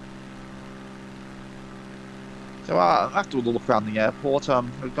 So after a look around the airport,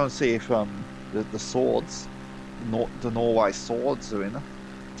 we're going to see if the swords, the Norway swords are in.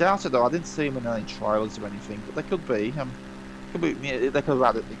 Doubt it though. I didn't see them in any trailers or anything, but they could be. Yeah, they could have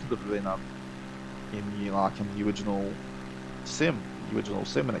had it. They could have been in the original sim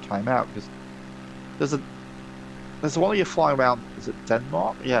when it came out. Because there's one where you're flying around. Is it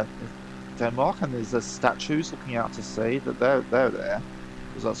Denmark? Yeah, Denmark, and there's statues looking out to sea that they're there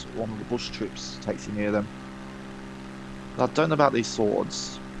because that's one of the bush trips takes you near them. I don't know about these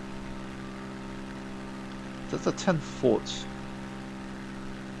swords. That's a 10-foot.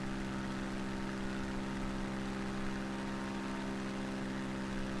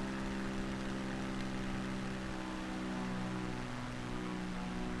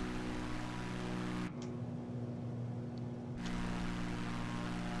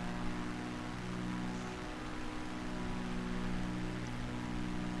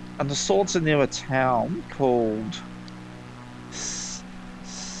 And the swords are near a town called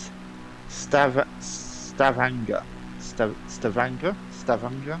Stavanger. Stavanger.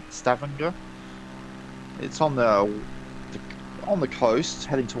 It's on the coast,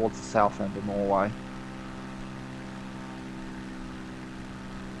 heading towards the south end of Norway.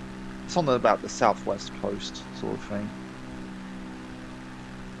 It's on about the southwest coast, sort of thing.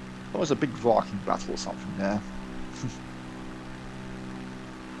 There was a big Viking battle or something there.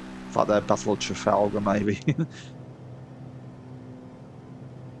 It's like the Battle of Trafalgar, maybe.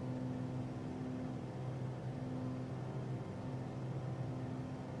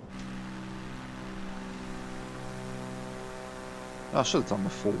 I should have done the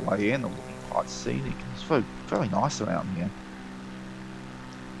full way in. It looking quite scenic. It's very, very nice around here.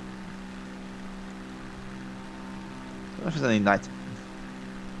 I don't know if there's any native.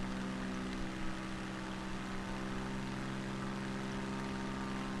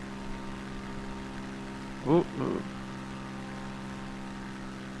 Ooh, ooh.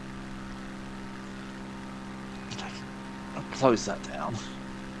 Okay, I'll close that down.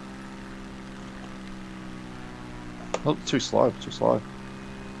 Oh, too slow, too slow.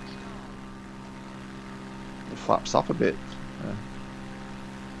 It flaps up a bit. Yeah.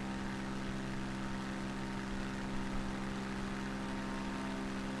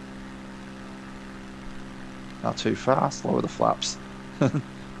 Not too fast, lower the flaps.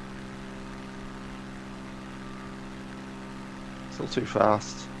 Still too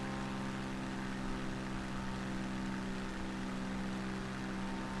fast.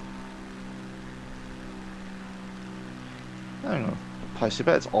 I don't know. Place your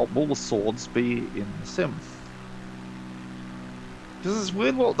bets. Will the swords be in the sim? Because it's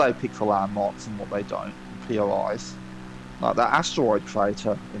weird what they pick for landmarks and what they don't in POIs. Like that asteroid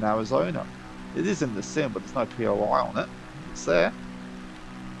crater in Arizona. It is in the sim, but there's no POI on it. It's there.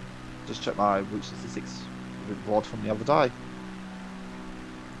 Just check my route statistics with Rod from the other day.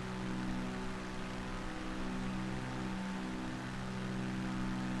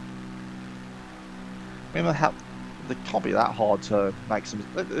 I mean, it can't be that hard to make some.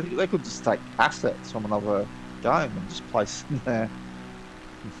 They could just take assets from another game and just place them there.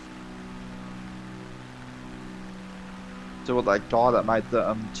 Do what that guy that made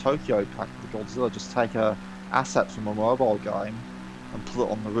the Tokyo pack, the Godzilla, just take a asset from a mobile game and put it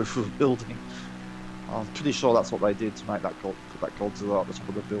on the roof of a building. I'm pretty sure that's what they did to make that put that Godzilla at the top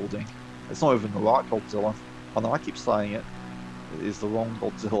of the building. It's not even the right Godzilla. I know I keep saying it. It is the wrong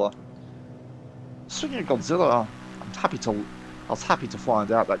Godzilla. Speaking of Godzilla, I was happy to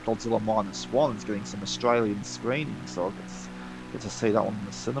find out that Godzilla -1 is getting some Australian screenings, so I get to see that one in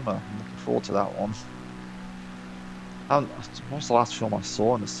the cinema. I'm looking forward to that one. What was the last film I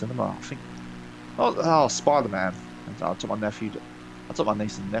saw in the cinema? I think, oh Spider-Man. I took my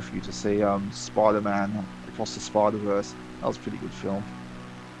niece and nephew to see Spider-Man Across the Spider-Verse. That was a pretty good film.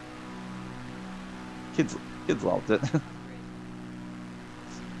 Kids loved it.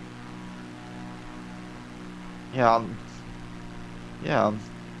 Yeah,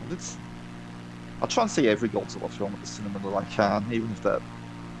 I try and see every Godzilla film at the cinema that I can, even if they're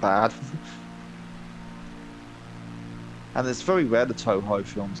bad. And it's very rare the Toho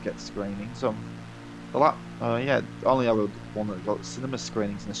films get screenings. The only other one that got cinema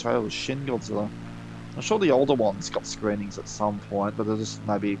screenings in Australia was Shin Godzilla. I'm sure the older ones got screenings at some point, but they're just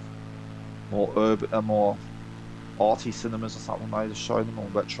maybe more urban, more arty cinemas or something. They just show them, or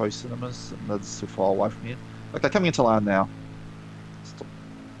retro cinemas, and they're just too far away from here. Okay, coming into land now.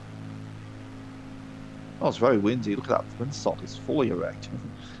 Oh, it's very windy. Look at that windsock, it's fully erect.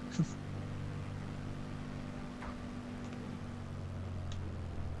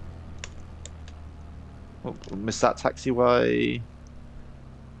 Oh, missed that taxiway.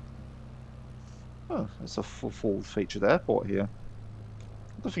 Oh, it's a full featured airport here.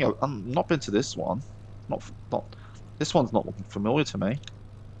 I don't think I've not been to this one. This one's not looking familiar to me.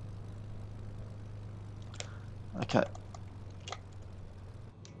 Okay.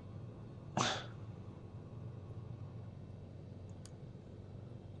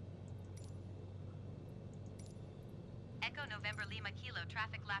 Echo November Lima Kilo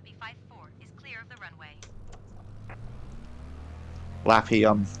traffic Lappy 54 is clear of the runway. Lappy,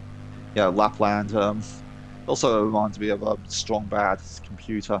 yeah, Lapland. Also reminds me of a strong bad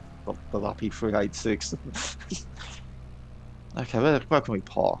computer, the Lappy 386. Okay, where can we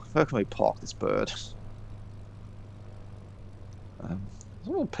park? Where can we park this bird? There's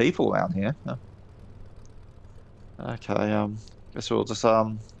all people around here. Okay, guess we'll just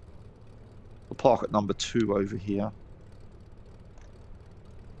we'll park at number 2 over here.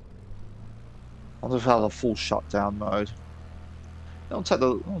 I wonder if I have a full shutdown mode. It'll take the.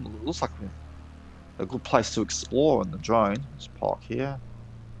 Oh, it looks like a good place to explore in the drone. Just park here.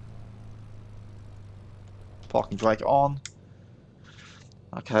 Parking brake on.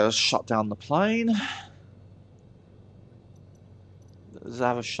 Okay, let's shut down the plane. Does it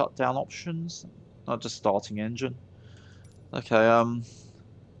have a shutdown options? Not just starting engine. Okay,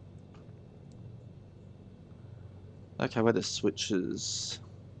 okay, where the switches?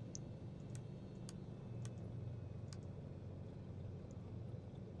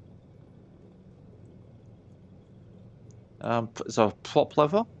 Is there a prop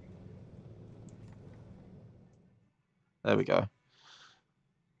lever? There we go.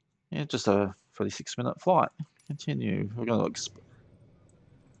 Yeah, just a 36-minute flight. Continue. We're going to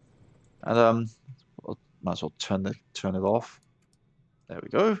and might as well turn it off. There we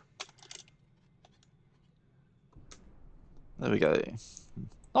go. There we go.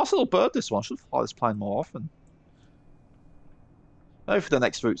 Nice little bird, this one. Should fly this plane more often. Maybe for the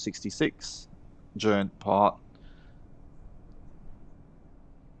next Route 66 journey part.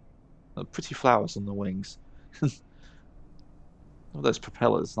 Pretty flowers on the wings. All those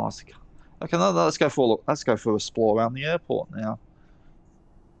propellers, nice. Okay, now let's go for a explore around the airport now.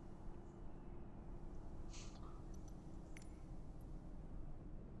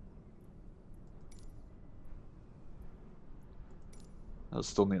 I'll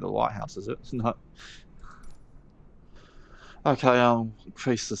still need the lighthouse, is it? No. Okay,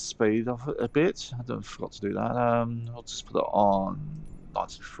 increase the speed of it a bit. I forgot to do that. I'll just put it on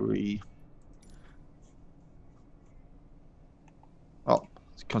 93. Oh,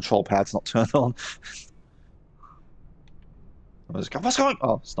 the control pad's not turned on. What's going?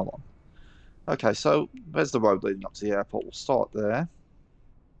 Oh, it's not on. Okay, so where's the road leading up to the airport? We'll start there.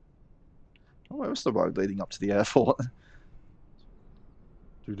 Oh, where is the road leading up to the airport?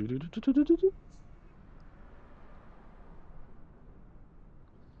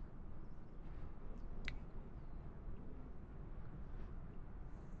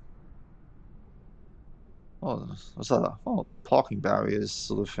 Oh, what's that? Oh, parking barriers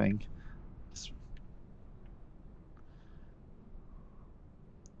sort of thing. What's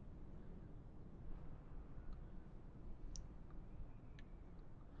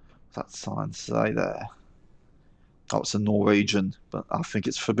that sign say there? Oh, it's a Norwegian, but I think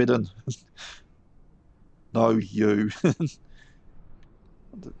it's forbidden. No, you.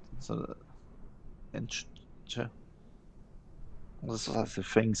 So, there's lots of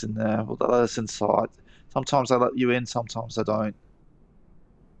things in there. Well, that's inside. Sometimes they let you in, sometimes they don't.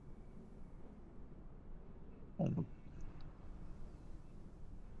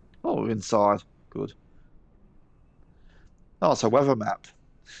 Oh, we're inside. Good. Oh, it's a weather map.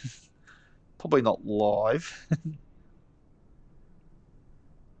 Probably not live.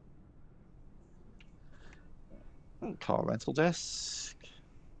 Car rental desk.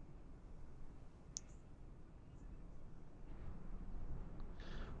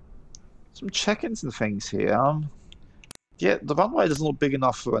 Some check-ins and things here. Yeah, the runway doesn't look big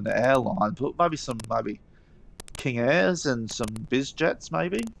enough for an airline, but maybe King Airs and some biz jets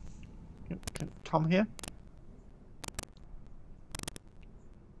maybe can come here.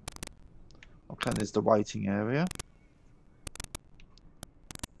 Okay, there's the waiting area.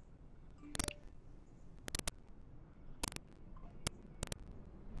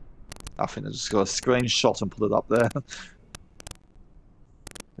 I think I just got a screenshot and put it up there.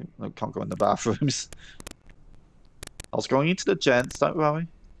 I can't go in the bathrooms. I was going into the gents, don't worry.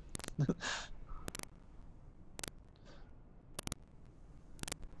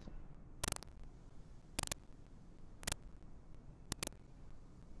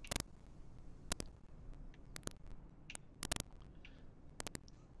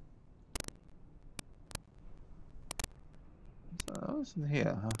 What's in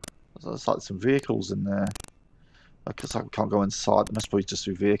here? There's like some vehicles in there. Because I can't go inside. There must be just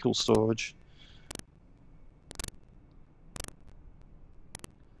be vehicle storage.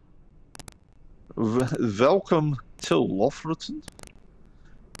 Welcome to Lofroten.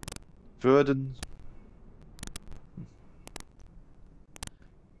 Verden.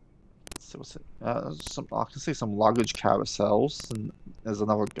 So what's it? I can see some luggage carousels, and there's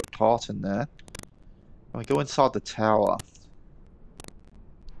another cart in there. I go inside the tower.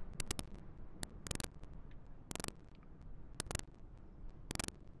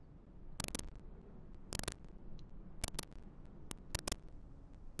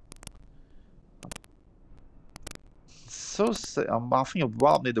 So I think I'm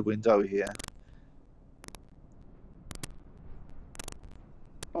right near the window here.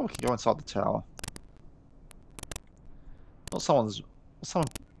 Oh, we can go inside the tower. Oh, someone.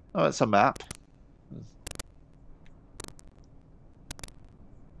 Oh, it's a map.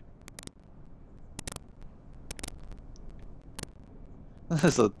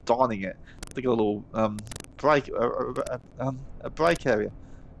 There's a dining it. They got a little a break area.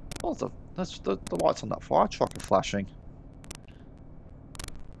 Oh, the lights on that fire truck are flashing.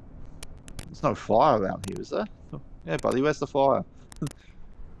 There's no fire around here, is there? Oh, yeah, buddy, where's the fire?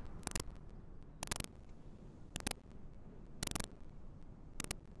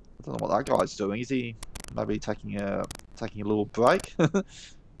 I don't know what that guy's doing. Is he maybe taking a little break?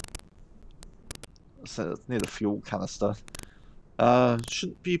 So it's near the fuel canister.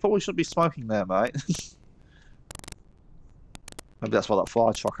 You probably shouldn't be smoking there, mate. Maybe that's why that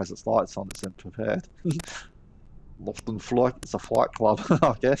fire truck has its lights on. It's unprepared. Lofton Flight. It's a flight club,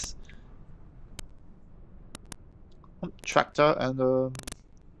 I guess. Tractor and don't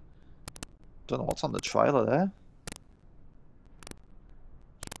know what's on the trailer there.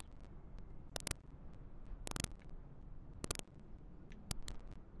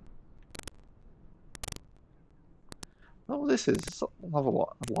 Oh, this is another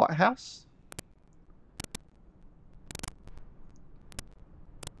what? A lighthouse?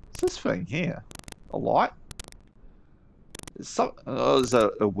 What's this thing here? A light? There's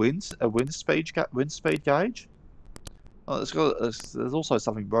a wind speed gauge. Oh, there's also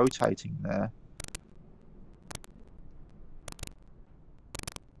something rotating there.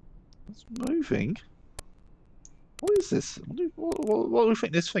 It's moving. What is this? What do you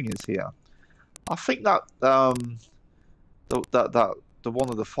think this thing is here? I think that the one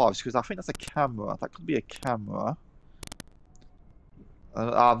of the fives, because I think that's a camera. That could be a camera.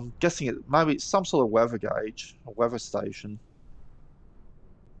 I'm guessing maybe it's some sort of weather gauge, a weather station.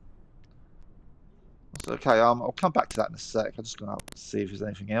 So, okay, I'll come back to that in a sec. I'm just gonna see if there's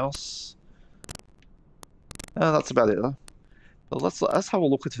anything else. That's about it though. Well, let's have a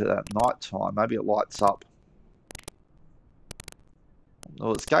look at it at night time. Maybe it lights up.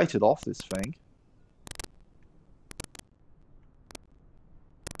 Oh, it's gated off, this thing.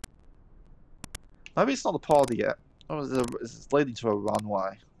 Maybe it's not a party yet. Oh, it's leading to a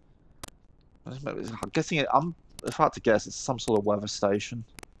runway. I'm guessing if I had to guess, it's some sort of weather station.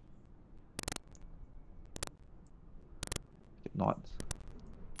 Good night.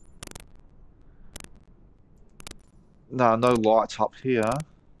 No light up here.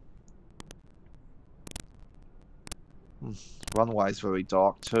 Runway's very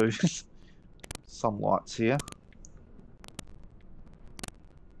dark too. Some lights here.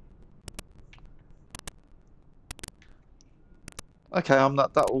 Okay,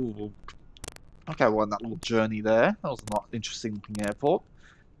 okay, we're on that little journey there. That was an interesting looking airport.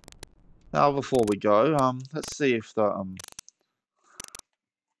 Now, before we go, let's see if the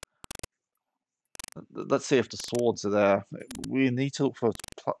swords are there. We need to look for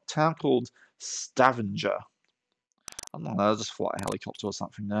a town called Stavanger. I don't know, just fly a helicopter or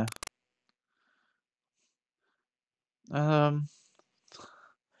something there.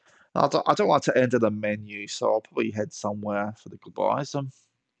 I don't want to enter the menu, so I'll probably head somewhere for the goodbyes.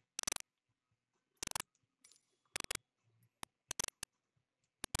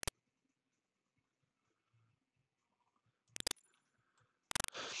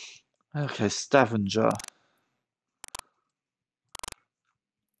 Okay, Stavanger.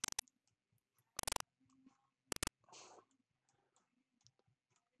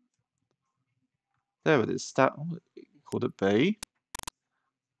 There it is. Could it be?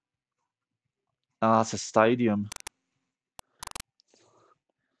 Ah, it's a stadium.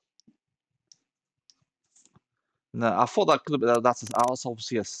 No, I thought that could have been. That's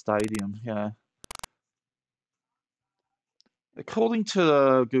obviously a stadium. Yeah. According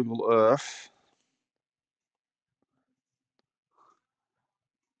to Google Earth,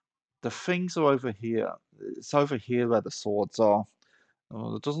 the things are over here. It's over here where the swords are.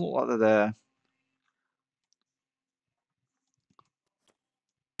 Oh, it doesn't look like they're there.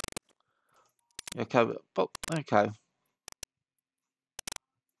 Okay, but okay.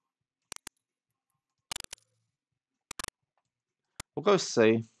 We'll go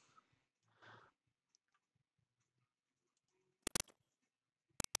see.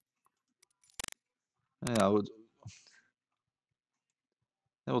 You know,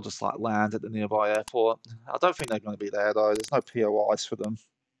 they'll just like land at the nearby airport. I don't think they're going to be there though. There's no POIs for them.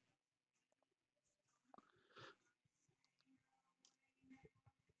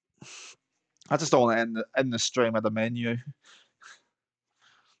 I just don't want to end the stream at the menu.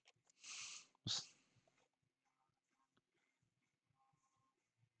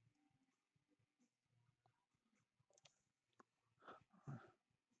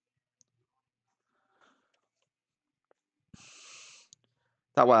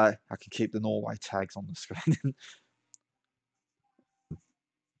 That way I can keep the Norway tags on the screen.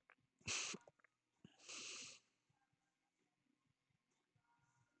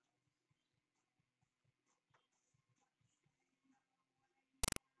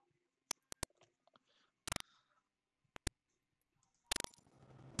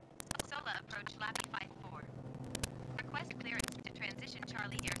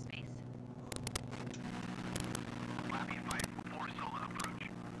 Charlie airspace. Lappy 5-4 Solo approach.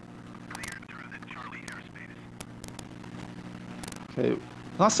 Cleared through the Charlie airspace. Okay.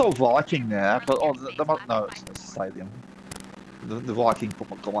 And I saw Viking there, but oh, Charlie the, airspace, no, Lappy it's a 5-4. stadium. The Viking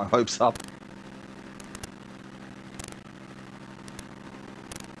got my hopes up.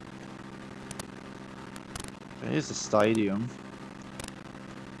 Here's the stadium.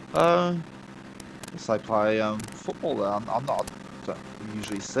 Guess they play football there. I'm not. Don't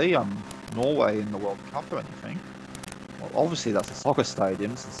usually see Norway in the World Cup or anything. Well, obviously that's a soccer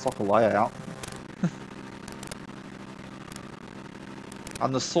stadium. It's a soccer layout.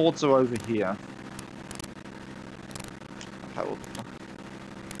 And the swords are over here. Okay,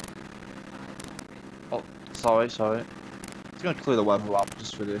 well, oh, sorry. It's gonna clear the weather up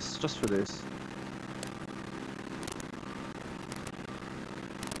just for this. Just for this.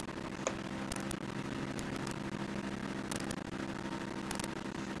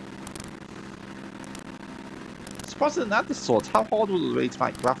 Surprised I didn't add the swords. How hard would it be to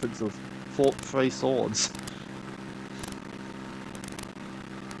make graphics of 3 swords?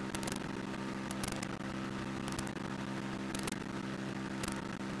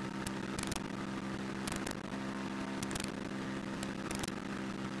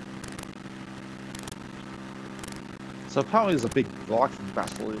 So apparently there's a big Viking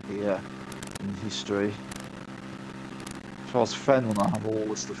battle here in history. If I was friend when I have all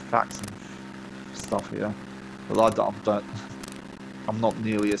this the facts and stuff here. But I'm not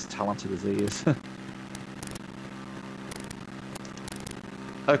nearly as talented as he is.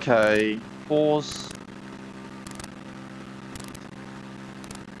 Okay, pause.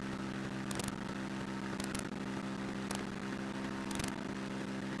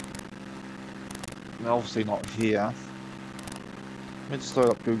 They're obviously not here. Let me just load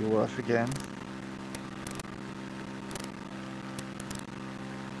up Google Earth again.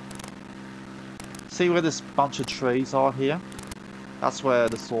 See where this bunch of trees are here? That's where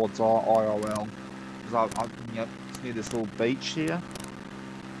the swords are, IRL. Because it's near this little beach here.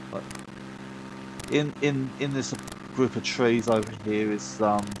 But in this group of trees over here is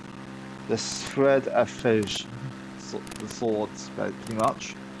the thread of fish, the swords, pretty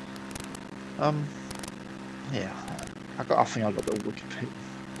much. Yeah, I think I got the Wikipedia.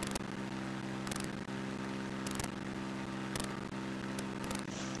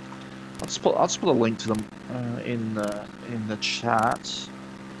 I'll just put a link to them in the chat.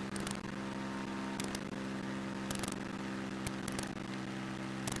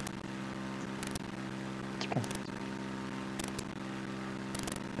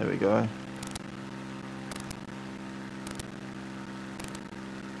 There we go.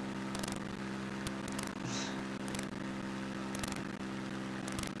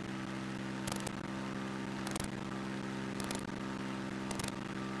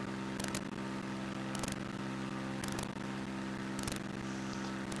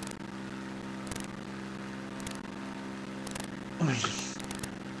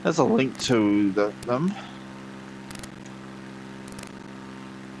 There's a link to them.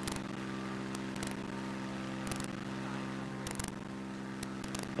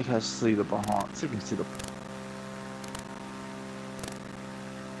 You can see the behind. See if you can see the.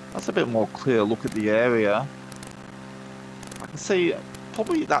 That's a bit more clear look at the area. I can see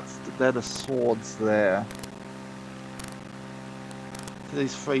probably they're the swords there. See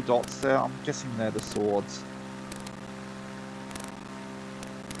these 3 dots there. I'm guessing they're the swords.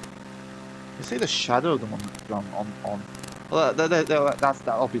 You see the shadow of them on. Well,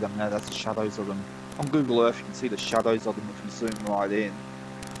 that'll be them there. That's the shadows of them. On Google Earth, you can see the shadows of them if you zoom right in.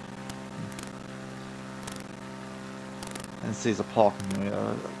 And see the parking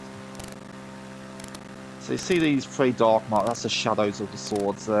area. So you see these 3 dark marks. That's the shadows of the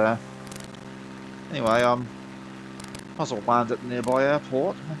swords there. Anyway, might as well land at the nearby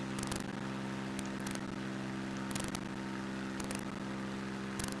airport.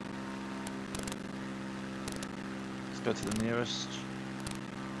 Go to the nearest.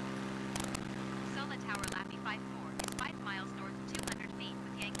 Sola Tower Lappy 5-4 is 5 miles north, 200 feet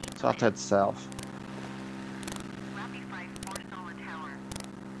with Yankee. So I have to head south. Lappy 5-4 Sola Tower.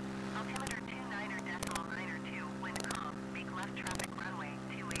 Altimeter 29.92, wind calm. Make left traffic runway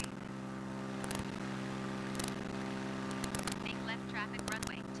 28. Make left traffic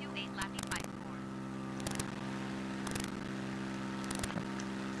runway 28 Lappy 5-4.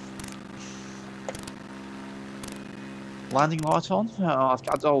 Landing light on? I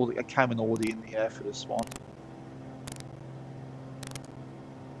came in already in the air for this one.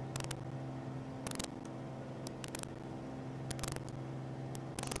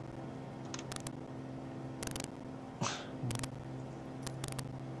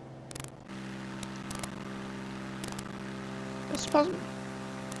 Doesn't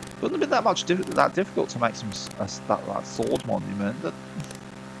wouldn't have been that much that difficult to make some that sword monument.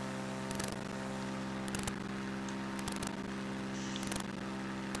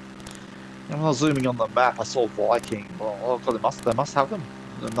 When I was zooming on the map, I saw Viking. Well, oh god, they must have them.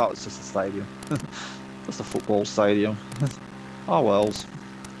 No, it's just a stadium. Just a football stadium. Oh wells.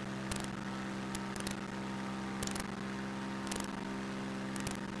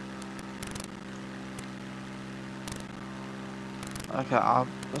 Okay,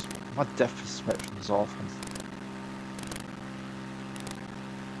 my depth perception is off.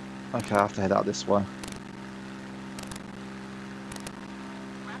 Okay, I have to head out this way.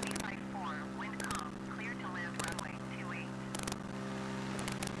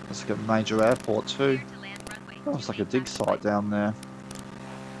 It's like a major airport too. Clear to land runway Oh, it's like a 28 dig left site right. down there.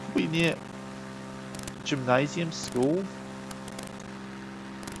 Probably near gymnasium school.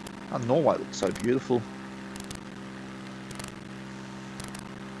 Oh, Norway looks so beautiful.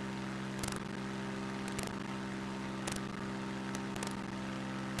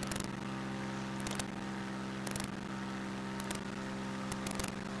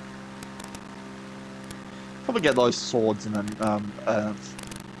 Probably get those swords in a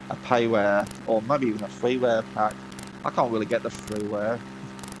payware or maybe even a freeware pack. I can't really get the freeware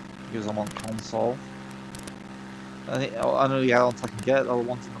because I'm on console. And the only add-ons I can get are the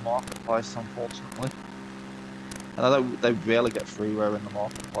ones in the marketplace, unfortunately. And they rarely get freeware in the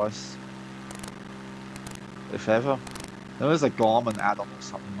marketplace, if ever. There is a Garmin add-on or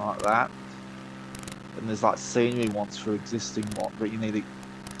something like that, and there's like scenery ones for existing one, but you need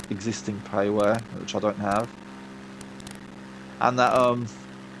existing payware, which I don't have. And that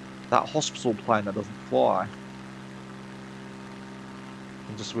hospital plane that doesn't fly. You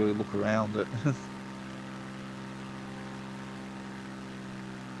can just really look around it. 500.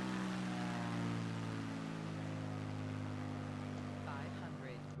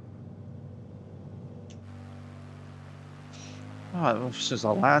 Alright, well, as soon as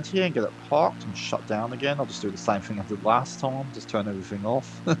I land here and get it parked and shut down again, I'll just do the same thing I did last time, just turn everything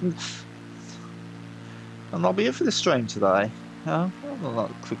off. And that'll be it for this stream today. A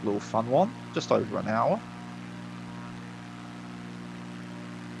quick little fun one, just over an hour.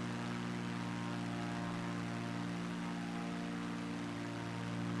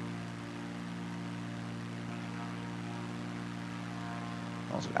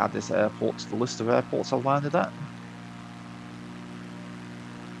 I'll just add this airport to the list of airports I've landed at.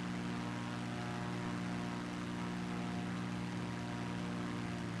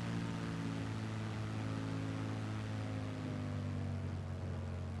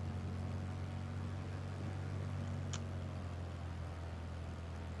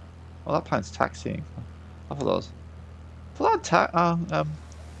 Oh, that plane's taxiing. I thought that was. I thought that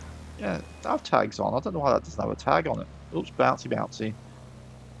yeah, I have tags on. I don't know why that doesn't have a tag on it. Oops, bouncy, bouncy. I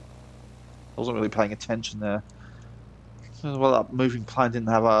wasn't really paying attention there. Well, that moving plane didn't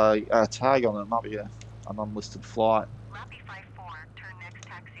have a tag on it. It might be an unlisted flight. Lappy 54, turn next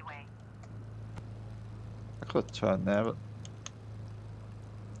taxiway. I could have turned there, but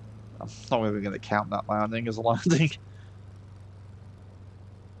I'm not really going to count that landing as a landing.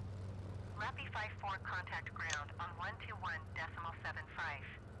 Lappy 54, contact ground on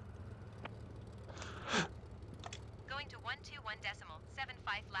 121.75. Going to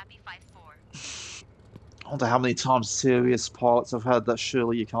 121.75 Lappy 54. I wonder how many times serious pilots have had that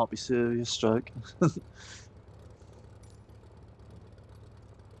surely you can't be serious stroke. Sola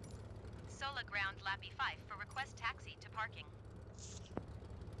ground Lappy 5 for request taxi to parking.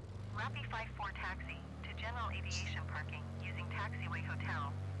 Lappy 54 taxi to general aviation parking using taxiway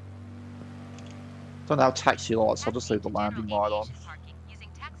hotel. Don't have taxi lights, I'll just leave the Taxi to landing general light on. aviation parking using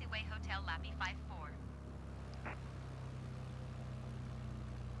taxiway hotel Lappy 54.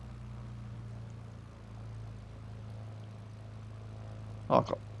 Oh,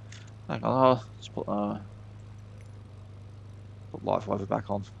 God. Hang on, I'll just put light fiber back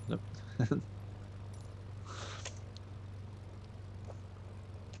on. Yep.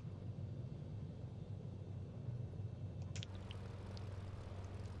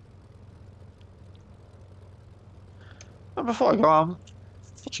 And before I go, I was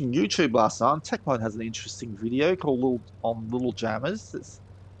watching YouTube last night, and TechMode has an interesting video called Little Jammers. It's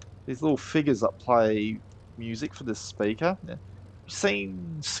these little figures that play music for this speaker. Yeah. You've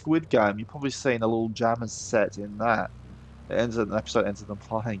seen Squid Game, you've probably seen a Little Jammers set in that. An episode ends with them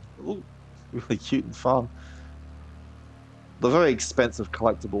playing. Ooh, really cute and fun. They're very expensive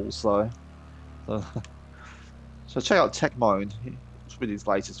collectibles, so check out TechMode. Which will be his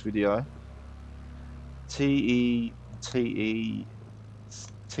latest video. TECH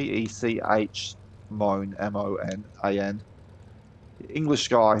Moan MONAN. English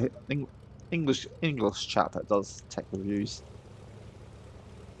guy, English chap that does tech reviews.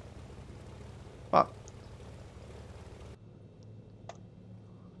 But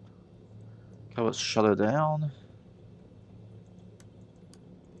okay, let's shut her down.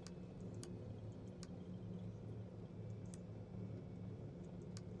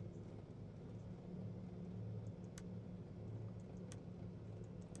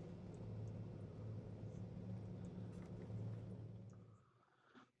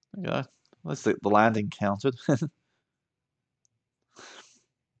 There you go. Let's see the landing counted.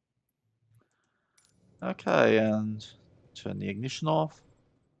 Okay, and turn the ignition off.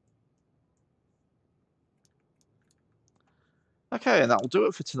 Okay, and that will do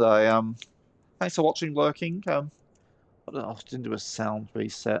it for today. Thanks for watching, lurking. I didn't do a sound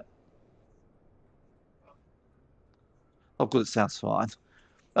reset. Oh, good, it sounds fine.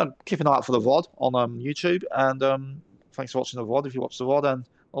 Keep an eye out for the VOD on YouTube, and thanks for watching the VOD if you watch the VOD and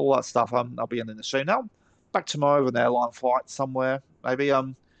all that stuff. I'll be ending the show now. Back tomorrow with an airline flight somewhere. Maybe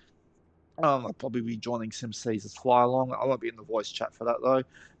I'll probably be joining SimC's Fly Along. I won't be in the voice chat for that though.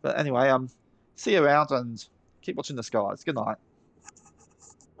 But anyway, see you around and keep watching the skies. Good night.